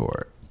melody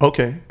for it.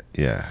 Okay.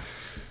 Yeah.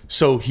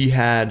 So he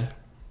had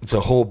the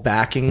whole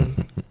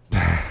backing,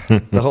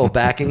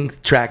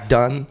 track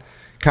done,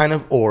 kind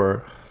of,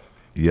 or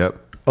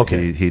Yep.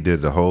 Okay. He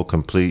did the whole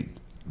complete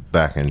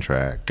backing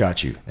track.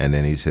 got you. And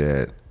then he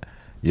said,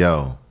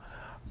 yo,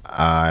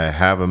 I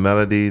have a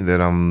melody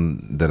that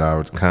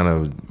I kind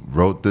of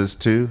wrote this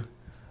to,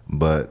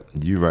 but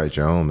you write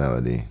your own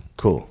melody.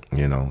 Cool.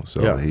 You know,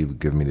 so Yeah. he would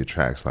give me the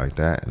tracks like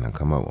that, and I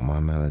come up with my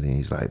melody. And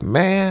he's like,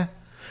 "Man,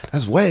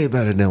 that's way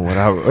better than what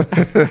I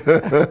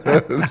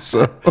wrote."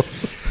 So,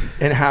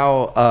 And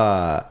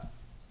how?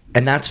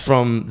 And that's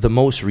from the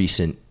most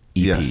recent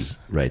EP, Yes.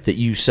 right? That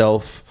you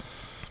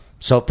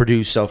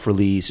self-produced,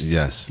 self-released.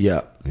 yes.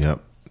 Yeah. Yep.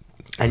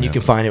 And you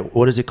can find it.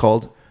 What is it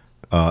called?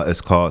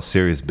 It's called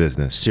Serious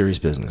Business. Serious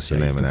Business. the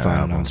Yeah, name you of can that find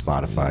it on album.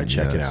 Spotify.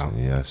 Check it Yes, out.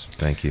 Yes.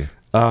 Thank you.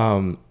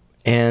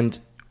 And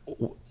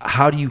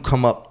how do you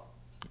come up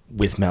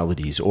with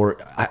melodies, or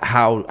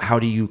how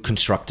do you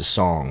construct a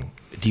song?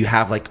 Do you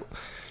have like,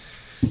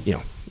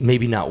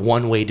 maybe not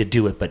one way to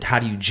do it, but how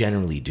do you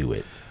generally do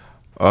it?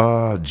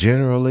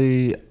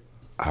 Generally,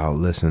 I'll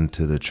listen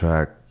to the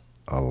track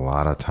a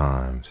lot of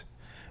times,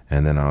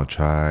 and then I'll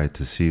try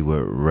to see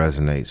what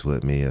resonates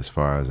with me as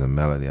far as a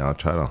melody. I'll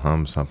try to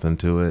hum something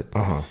to it.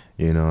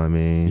 You know what I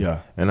mean? Yeah.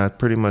 And I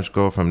pretty much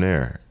go from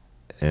there.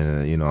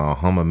 And, I'll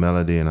hum a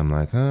melody, and I'm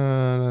like,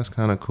 that's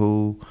kind of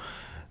cool.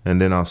 And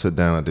then I'll sit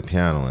down at the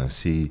piano and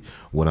see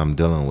what I'm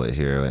dealing with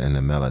here in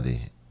the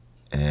melody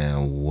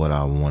and what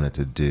I want it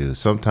to do.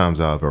 Sometimes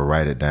I'll ever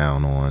write it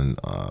down on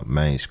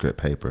manuscript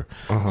paper,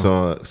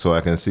 so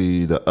I can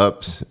see the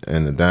ups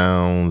and the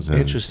downs. And,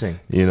 Interesting.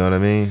 You know what I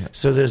mean?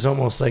 So there's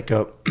almost like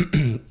a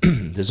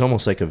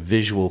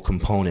visual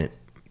component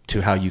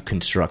to how you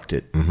construct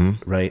it,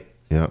 right?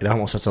 Yep. It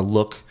almost has to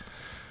look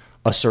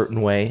a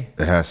certain way.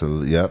 It has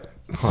to,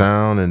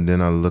 sound, and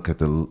then I look at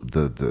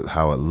the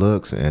how it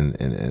looks, and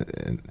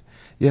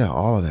yeah,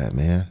 all of that,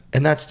 man.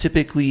 And that's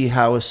typically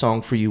how a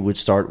song for you would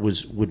start.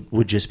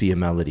 Would just be a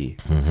melody,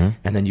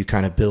 and then you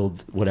kind of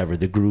build whatever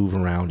the groove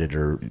around it,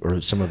 or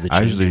some of the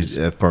changes.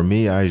 For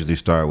me, I usually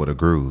start with a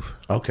groove.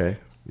 Okay.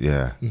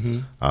 Yeah,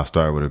 I'll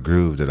start with a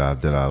groove that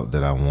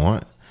I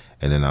want,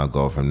 and then I'll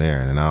go from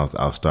there, and then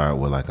I'll start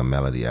with like a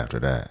melody after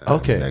that.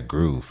 Okay. That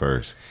groove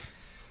first.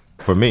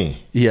 For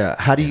me. Yeah.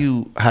 How do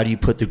you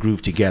put the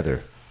groove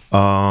together?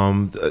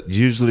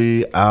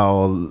 Usually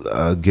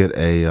I'll get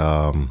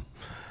a.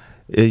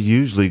 It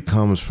usually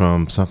comes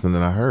from something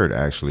that I heard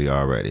actually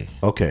already.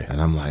 Okay.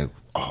 And I'm like,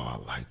 oh,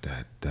 I like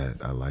that.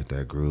 I like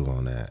that groove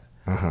on that.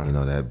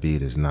 That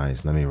beat is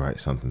nice. Let me write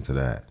something to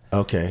that.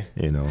 Okay.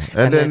 And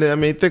then I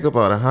mean, think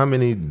about it. How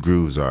many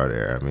grooves are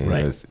there? I mean,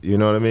 Right. you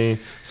know what I mean?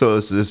 So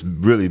it's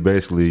really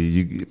basically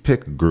you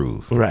pick a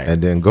groove, Right.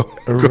 and then go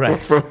Right.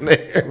 from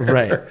there.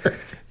 Right.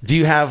 Do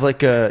you have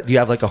like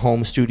a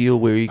home studio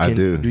where you can I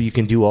do. You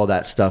can do all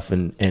that stuff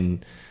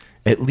and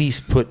at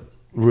least put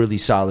really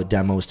solid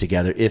demos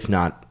together, if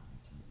not,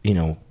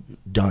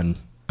 done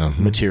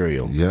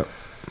material. Yep.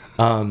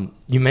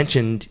 You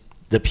mentioned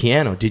the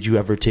piano. Did you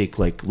ever take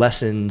like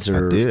lessons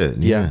or? I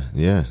did. Yeah.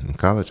 Yeah. In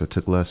college, I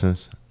took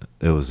lessons.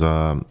 It was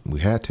we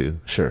had to.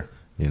 Sure.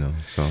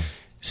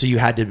 So you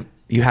had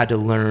to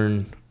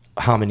learn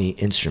how many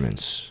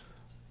instruments?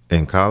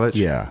 in college,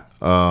 Yeah.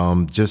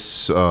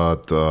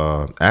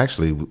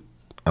 Actually,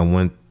 I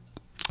went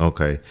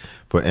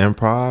for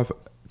improv,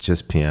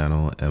 just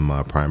piano and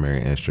my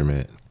primary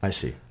instrument. I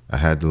see. I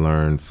had to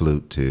learn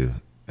flute too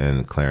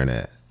and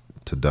clarinet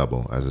to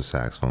double as a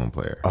saxophone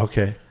player.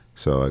 Okay.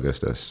 So I guess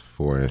that's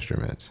 4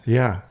 instruments.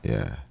 Yeah.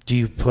 Yeah. Do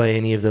you play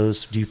any of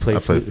those? Do you play I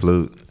play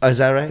flute. Oh, is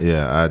that right?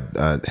 Yeah,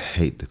 I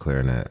hate the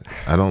clarinet.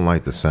 I don't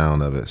like the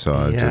sound of it, so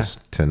I Yeah.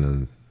 just tend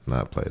to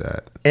not play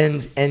that.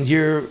 And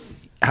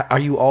are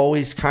you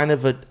always kind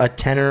of a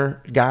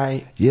tenor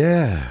guy?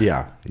 Yeah.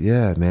 Yeah.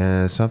 Yeah,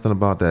 man. Something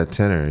about that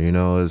tenor,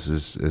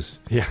 it's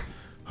Yeah.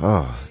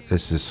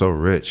 it's just so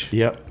rich.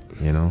 Yep.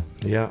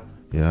 Yeah.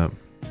 Yeah.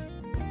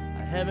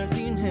 I haven't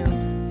seen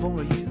him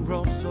for a year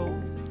or so.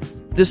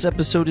 This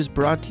episode is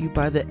brought to you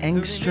by the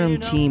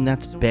Engstrom team.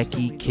 That's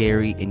Becky,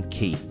 Carrie, and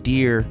Kate.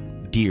 Dear,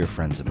 dear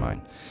friends of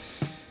mine.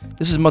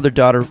 This is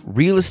mother-daughter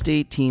real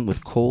estate team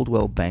with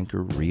Coldwell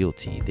Banker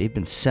Realty. They've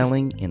been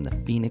selling in the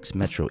Phoenix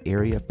metro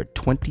area for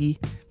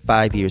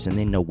 25 years, and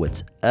they know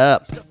what's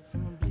up.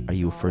 Are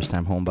you a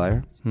first-time home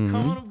buyer?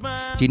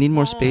 Do you need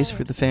more space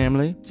for the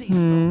family?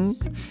 Do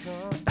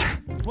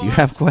you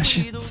have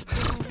questions?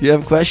 Do you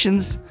have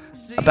questions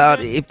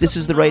about if this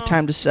is the right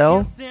time to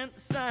sell?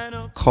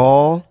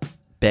 Call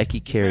Becky,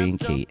 Carrie, and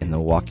Kate, and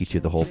they'll walk you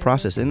through the whole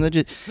process. And they'll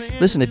just,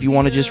 listen, if you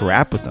want to just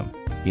rap with them,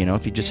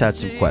 if you just had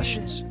some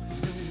questions.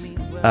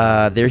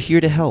 They're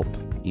here to help,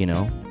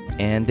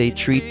 and they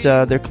treat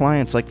their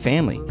clients like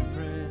family.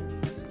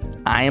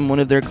 I am one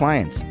of their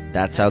clients.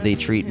 That's how they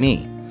treat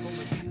me.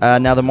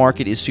 Now, the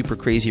market is super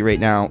crazy right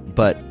now,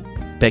 but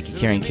Becky,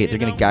 Carrie, and Kate, they're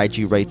going to guide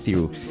you right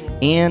through.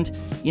 And,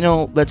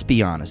 let's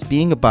be honest.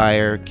 Being a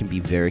buyer can be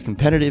very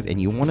competitive, and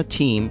you want a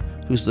team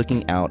who's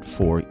looking out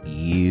for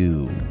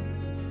you.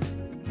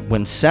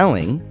 When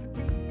selling,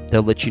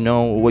 they'll let you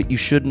know what you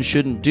should and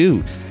shouldn't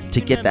do to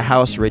get the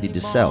house ready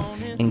to sell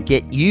and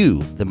get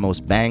you the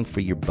most bang for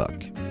your buck.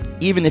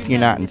 Even if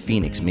you're not in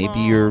Phoenix, maybe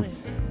you're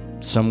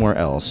somewhere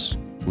else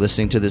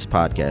listening to this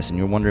podcast and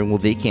you're wondering, well,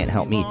 they can't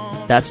help me.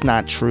 That's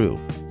not true.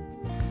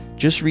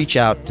 Just reach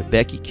out to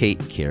Becky, Kate,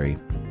 and Carrie.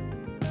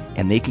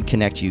 and they can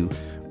connect you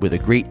with a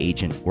great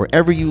agent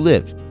wherever you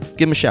live.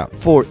 Give them a shout,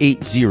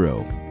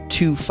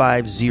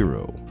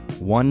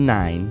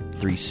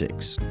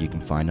 480-250-1936. You can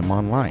find them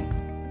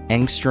online,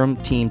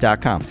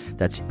 engstromteam.com.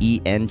 That's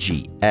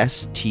ENGSTROM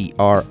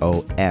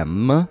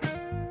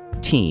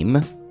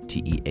team,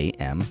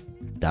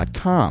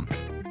 TEAM.com.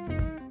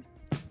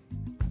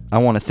 I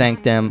want to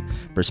thank them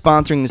for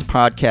sponsoring this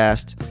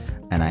podcast,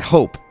 and I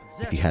hope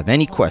if you have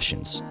any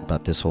questions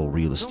about this whole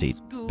real estate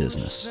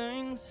business,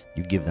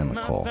 you give them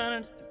a call.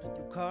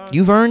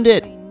 You've earned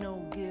it.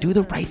 Do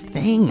the right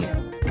thing.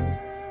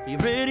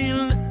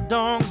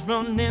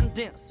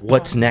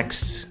 What's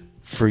next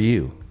for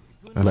you?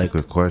 That's a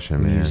good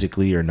question, man.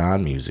 Musically or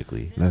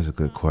non-musically? That's a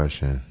good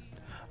question.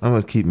 I'm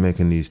gonna keep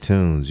making these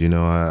tunes. You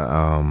know,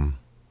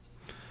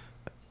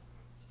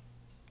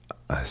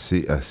 I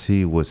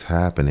see what's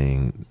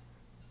happening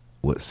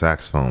with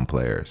saxophone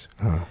players.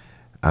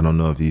 I don't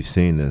know if you've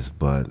seen this,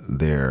 but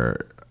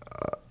they're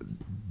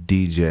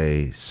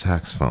DJ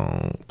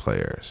saxophone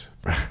players.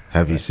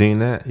 Have you seen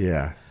that?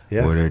 Yeah.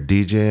 Where they're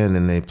DJing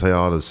and they play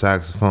all the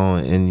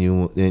saxophone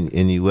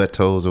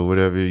innuendos or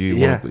whatever you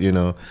want, you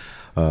know.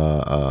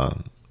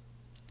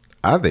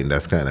 I think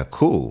that's kind of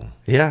cool.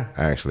 Yeah.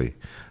 Actually.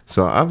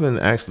 So I've been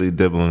actually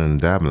dibbling and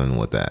dabbling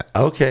with that.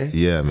 Okay.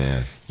 Yeah,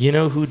 man. You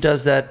know who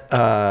does that?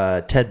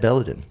 Ted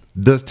Belladin.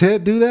 Does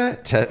Ted do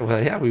that?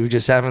 Well, yeah, we were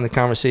just having the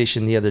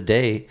conversation the other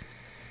day,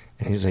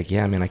 and he's like,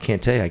 yeah, man, I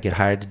can't tell you. I get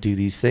hired to do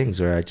these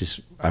things where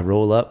I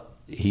roll up,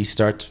 he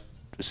starts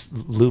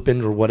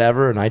looping or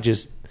whatever, and I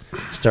just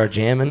start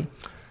jamming.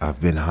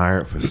 I've been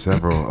hired for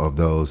several of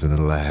those in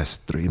the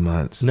last 3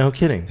 months. No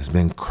kidding. It's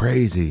been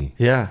crazy.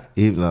 Yeah.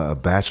 Even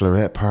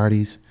bachelorette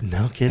parties.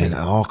 No kidding. And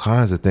all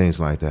kinds of things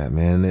like that,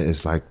 man.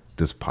 It's like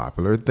this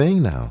popular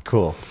thing now.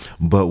 Cool.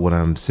 But what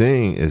I'm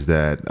seeing is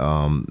that,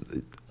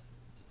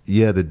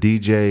 the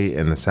DJ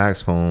and the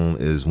saxophone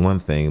is one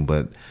thing,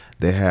 but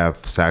they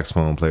have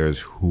saxophone players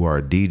who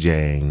are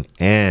DJing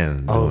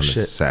and doing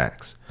the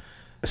sax.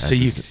 So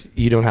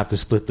you don't have to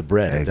split the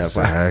bread.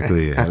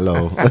 Exactly.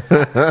 Hello.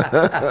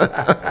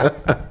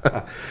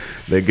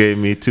 They gave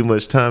me too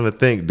much time to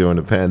think during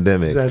the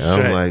pandemic. That's I'm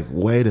right. like,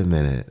 wait a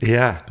minute.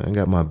 Yeah. I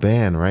got my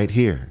band right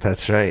here.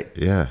 That's right.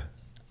 Yeah.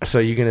 So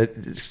you're going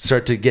to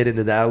start to get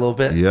into that a little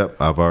bit?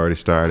 Yep. I've already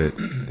started.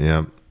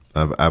 Yep.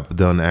 I've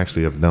done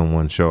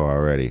one show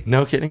already.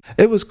 No kidding.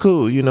 It was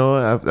cool. You know,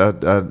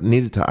 I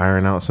needed to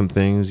iron out some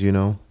things, you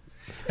know.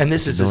 And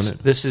this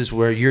is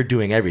where you're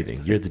doing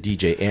everything. You're the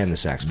DJ and the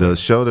sax player. The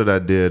show that I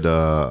did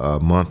a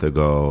month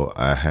ago,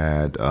 I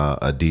had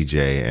a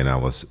DJ and I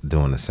was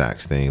doing the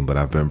sax thing, but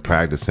I've been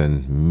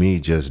practicing me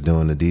just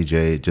doing the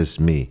DJ, just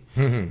me,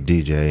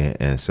 DJ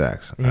and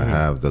sax. I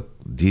have the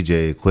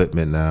DJ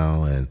equipment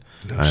now, and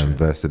I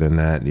invested in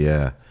that.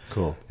 Yeah,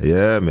 cool.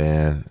 Yeah,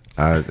 man.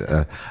 I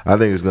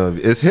think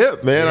it's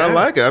hip, man. Yeah. I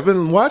like it. I've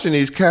been watching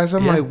these cats.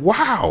 I'm like,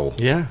 wow.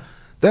 Yeah.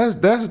 That's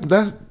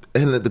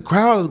and the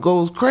crowd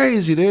goes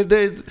crazy. They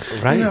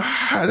right. You know,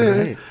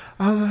 Right.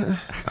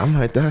 I'm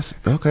like, that's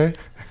okay.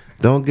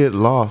 Don't get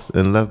lost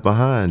and left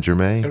behind,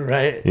 Jermaine.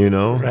 Right. You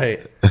know?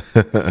 Right.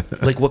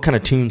 Like, what kind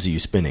of tunes are you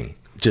spinning?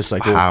 Just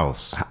like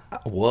house.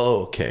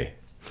 Whoa, okay.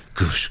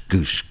 Goosh,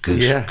 goosh,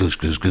 goosh, Yeah. goosh,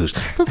 goosh, goosh.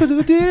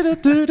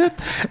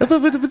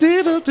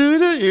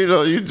 You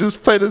know, you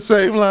just play the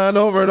same line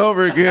over and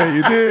over again.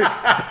 You dig?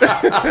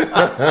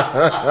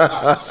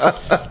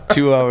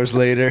 2 hours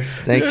later.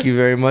 Thank you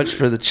very much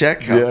for the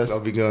check. Yes. I'll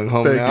be going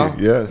home Thank now.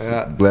 you. Yes.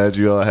 Yeah. Glad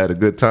you all had a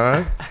good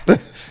time.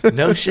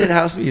 No shit,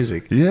 house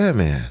music. Yeah,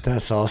 man.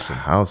 That's awesome.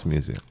 House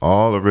music.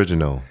 All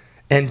original.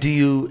 And do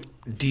you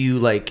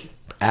like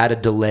add a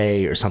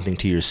delay or something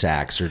to your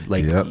sax, or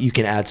like you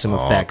can add some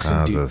effects all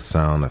and kinds of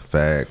sound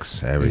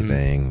effects,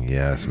 everything.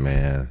 Yes,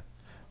 man.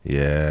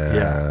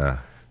 Yeah.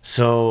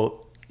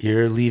 So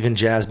you're leaving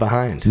jazz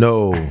behind.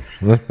 No.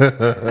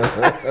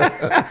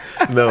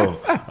 No.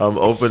 I'm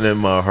opening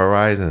my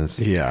horizons.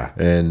 Yeah.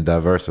 And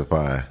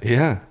diversify.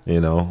 Yeah. You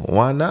know,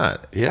 why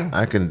not? Yeah.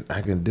 I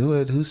can do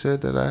it. Who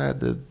said that I had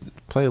to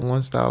play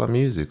one style of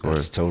music? Or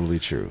That's totally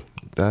true.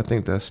 I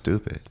think that's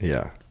stupid.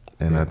 Yeah.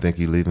 And I think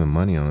you're leaving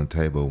money on the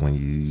table when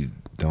you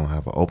don't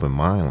have an open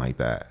mind like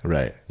that.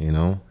 Right. You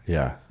know?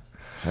 Yeah.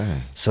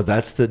 Hey. So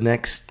that's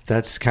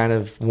kind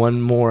of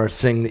one more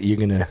thing that you're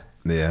going to.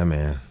 Yeah,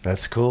 man.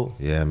 That's cool.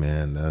 Yeah,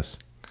 man.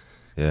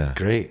 Yeah.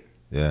 Great.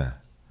 Yeah.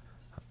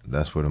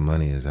 That's where the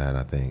money is at,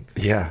 I think.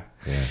 Yeah.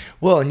 Yeah.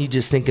 Well, and you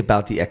just think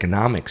about the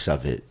economics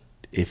of it.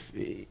 If,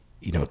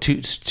 you know,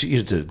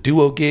 it's a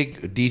duo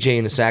gig, a DJ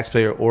and a sax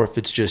player, or if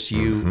it's just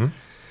you,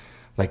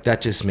 like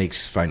that just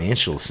makes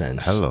financial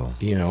sense. Hello.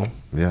 You know?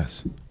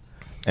 Yes.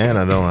 And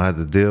I don't have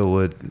to deal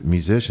with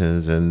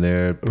musicians and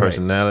their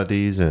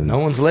personalities, and no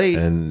one's late.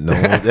 And no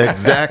one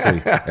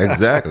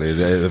exactly.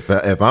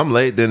 If I'm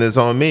late, then it's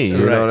on me.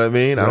 You know what I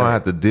mean? I don't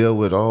have to deal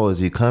with is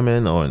he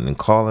coming and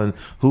calling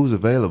who's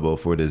available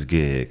for this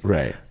gig.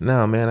 Right.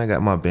 No, man, I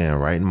got my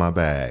band right in my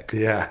bag.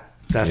 Yeah.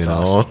 That's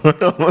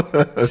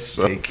Just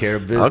take care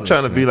of business. I'm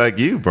trying to be like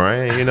you,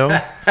 Brian.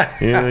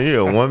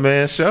 You're a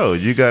one-man show.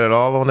 You got it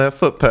all on that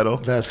foot pedal.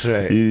 That's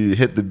right. You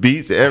hit the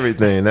beats,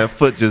 everything. That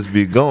foot just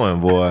be going,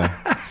 boy.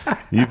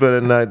 You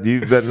better not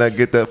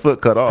get that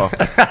foot cut off.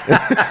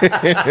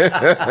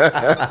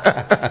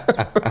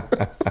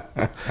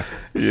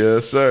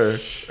 Yes, sir.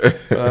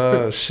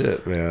 Oh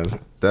shit, man.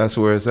 That's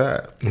where it's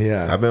at.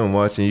 Yeah. I've been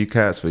watching you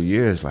cats for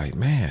years. Like,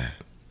 man,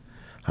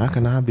 how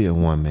can I be a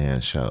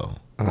one-man show?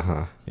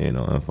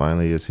 And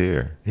finally it's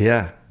here.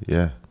 Yeah.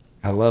 Yeah.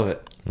 I love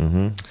it.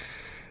 Mm-hmm.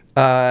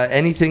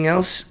 Anything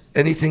else?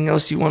 Anything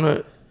else you want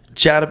to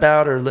chat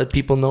about or let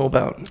people know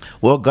about?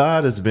 Well,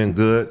 God has been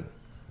good,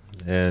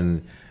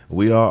 and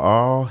we are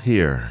all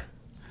here,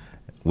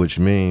 which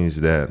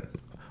means that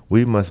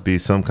we must be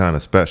some kind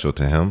of special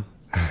to him.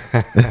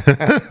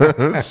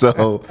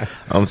 So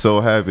I'm so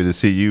happy to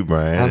see you,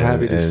 Brian. I'm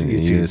happy to see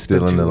you too. You're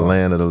still in the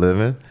land of the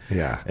living.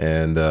 Yeah.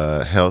 And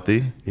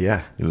healthy.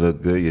 Yeah. You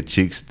look good. Your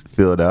cheeks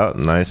filled out,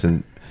 nice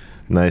and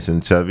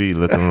chubby. You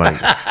looking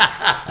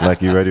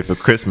like you're ready for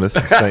Christmas,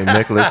 St.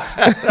 Nicholas.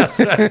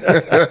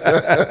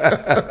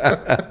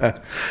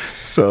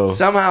 So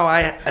somehow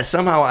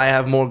I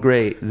have more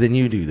gray than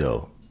you do,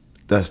 though.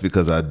 that's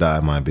because I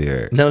dyed my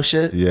beard. No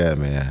shit. Yeah,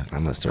 man. I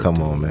must start Come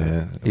doing on, that.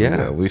 man.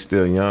 Yeah. We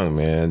still young,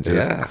 man.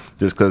 Yeah.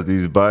 Just because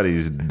these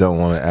bodies don't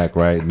want to act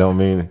right, don't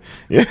mean.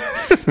 Yeah.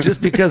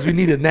 Just because we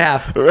need a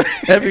nap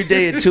every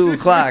day at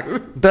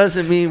 2:00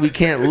 doesn't mean we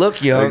can't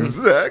look young.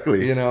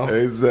 Exactly.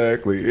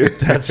 Exactly.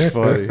 That's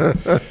funny.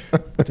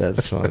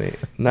 That's funny.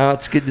 No,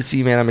 it's good to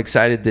see, man. I'm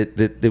excited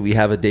that we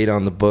have a date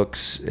on the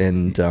books,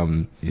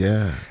 and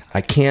Yeah.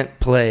 I can't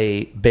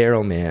play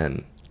Barrel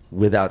Man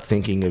without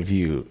thinking of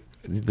you.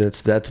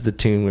 That's the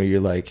tune where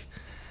you're like,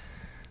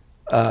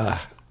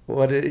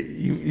 what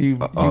you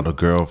The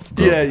girl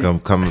Yeah.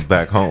 coming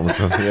back home.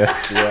 Yeah.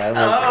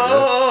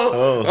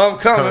 I'm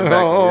coming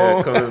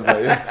home.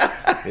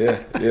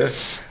 Yeah.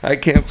 I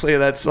can't play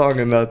that song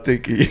and not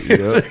think of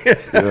you.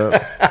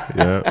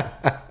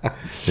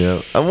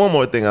 Yeah. And one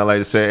more thing I like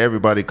to say: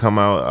 everybody come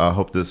out. I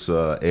hope this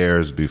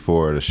airs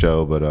before the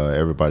show, but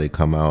everybody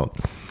come out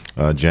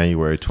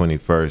January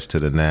 21st to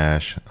the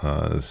Nash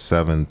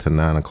 7 to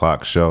 9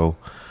 o'clock show.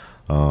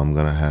 I'm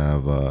gonna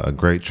have a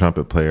great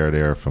trumpet player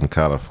there from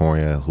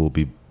California who will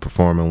be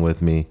performing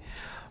with me,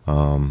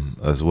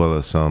 as well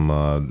as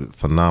some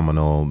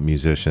phenomenal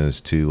musicians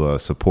to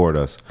support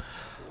us.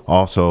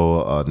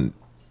 Also,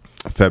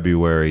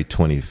 February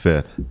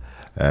 25th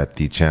at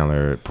the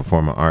Chandler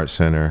Performing Arts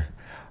Center,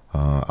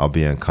 I'll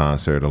be in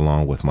concert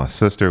along with my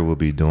sister. We'll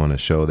be doing a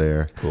show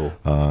there. Cool.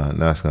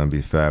 And that's going to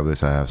be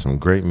fabulous. I have some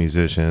great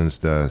musicians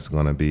that's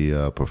going to be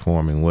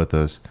performing with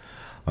us.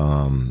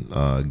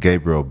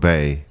 Gabriel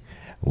Bay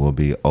will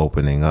be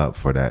opening up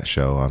for that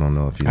show. I don't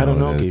know if you know, the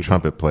Gabriel.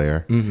 trumpet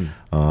player.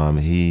 Mm-hmm.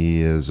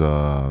 He is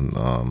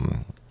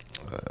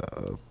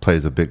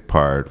plays a big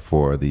part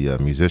for the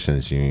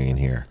musicians union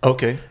here.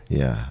 Okay.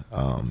 Yeah.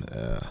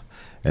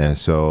 And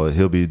so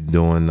he'll be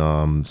doing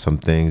some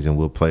things, and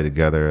we'll play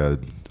together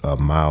a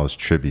Miles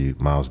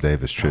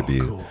Davis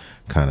tribute, cool.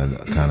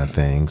 kind of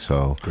thing.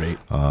 So Great.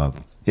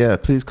 Yeah,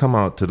 please come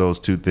out to those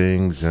two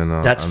things. And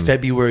That's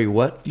February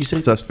what, you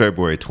said? that's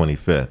February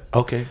 25th.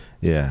 Okay.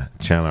 Yeah,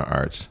 Chandler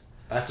Arts.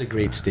 That's a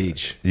great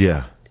stage.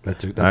 Yeah,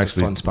 That's a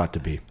Actually- fun spot to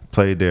be.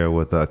 played there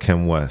with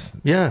Kim West.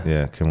 Yeah.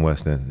 Yeah, Kim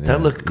Weston. Yeah.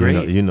 That looked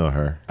great. You know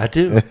her. I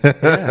do.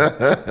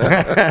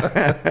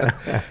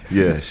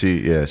 Yeah.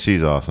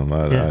 She's awesome.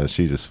 Yeah.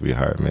 She's a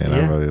sweetheart, man. I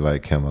Yeah. really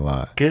like Kim a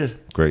lot. Good.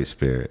 Great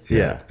spirit.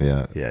 Yeah.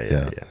 Yeah.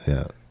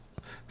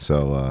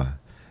 So,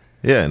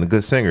 and a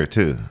good singer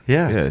too.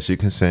 Yeah. She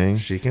can sing.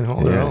 She can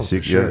hold her own, She,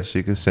 for sure. Yeah,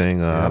 she can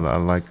sing. I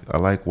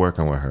like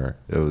working with her.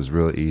 It was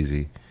real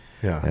easy.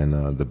 Yeah.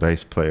 And the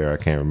bass player, I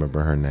can't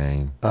remember her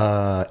name.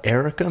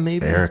 Erica,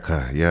 maybe?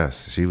 Erica,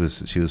 yes, she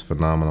was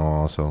phenomenal.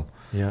 Also,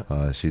 Yeah.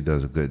 she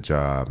does a good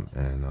job.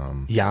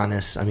 And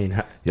Giannis. I mean,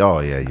 how do you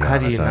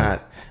Giannis,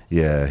 not?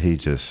 Yeah, he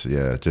just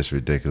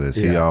ridiculous.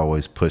 He Yeah.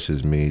 always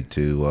pushes me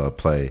to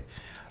play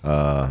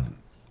beyond.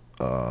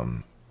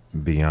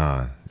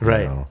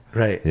 right. You know?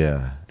 Right.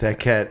 Yeah, That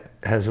cat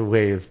has a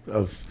way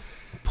of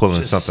pulling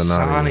just something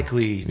out of you.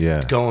 sonically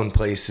Yeah. going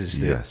places.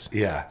 That, Yes.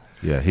 Yeah.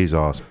 Yeah, he's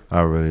awesome.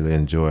 I really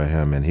enjoy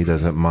him, and he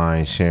doesn't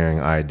mind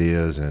sharing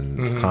ideas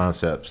and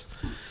concepts.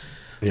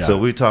 Yeah. So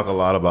we talk a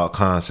lot about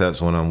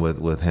concepts when I'm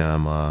with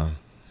him.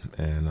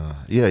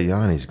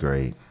 Yanni's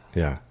great.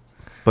 Yeah.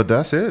 But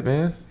that's it,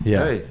 man.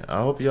 Yeah. Hey, I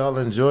hope y'all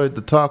enjoyed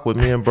the talk with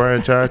me and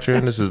Brian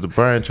Chartrand. This is the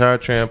Brian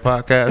Chartrand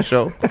Podcast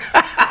Show.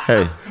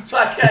 Hey.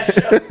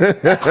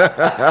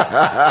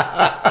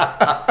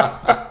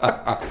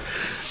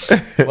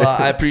 Well,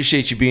 I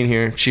appreciate you being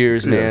here.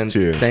 Cheers, man.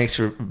 cheers. Thanks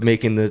for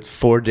making the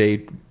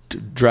 4-day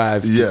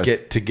drive Yes.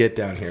 to get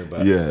down here,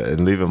 bud. Yeah,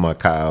 and leaving my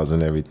cows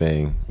and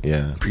everything.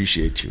 Yeah.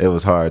 Appreciate you. It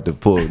was hard to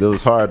pull. It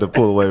was hard to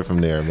pull away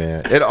from there,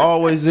 man. It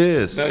always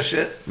is. No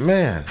shit.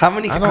 Man. How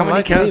many I don't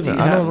like cows do leaving.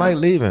 you I have? don't like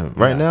leaving.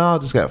 Right Yeah. now I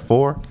just got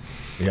 4.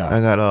 Yeah. I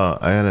got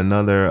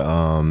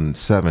another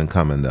 7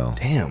 coming though.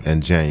 Damn.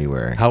 In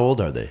January. How old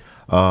are they?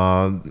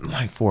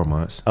 Like 4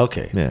 months.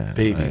 Okay. Yeah.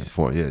 Babies.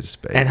 Like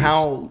just babies. And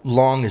how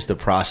long is the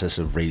process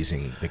of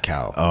raising the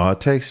cow? It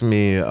takes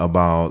me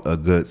about a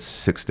good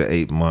 6 to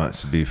 8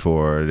 months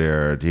before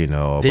they're,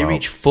 They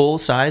reach full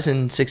size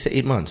in 6 to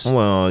 8 months.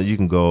 Well, you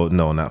can go,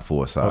 no, not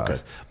full size.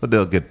 Okay. But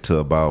they'll get to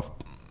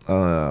about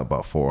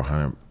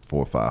 400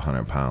 or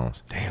 500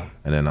 pounds. Damn.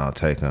 And then I'll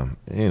take them,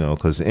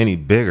 because any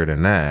bigger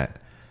than that,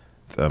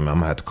 I'm going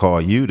to have to call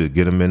you to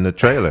get them in the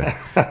trailer.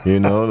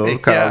 Those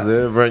cows,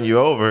 they'll run you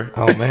over.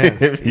 Oh, man.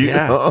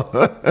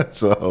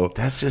 So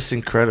that's just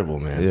incredible,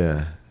 man.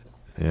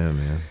 Yeah,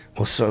 man.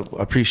 Well, so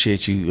I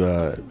appreciate you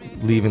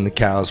leaving the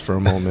cows for a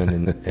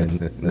moment,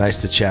 and nice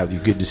to chat with you.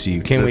 Good to see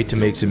you. Can't wait to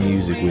make some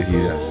music with you.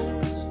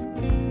 Yes.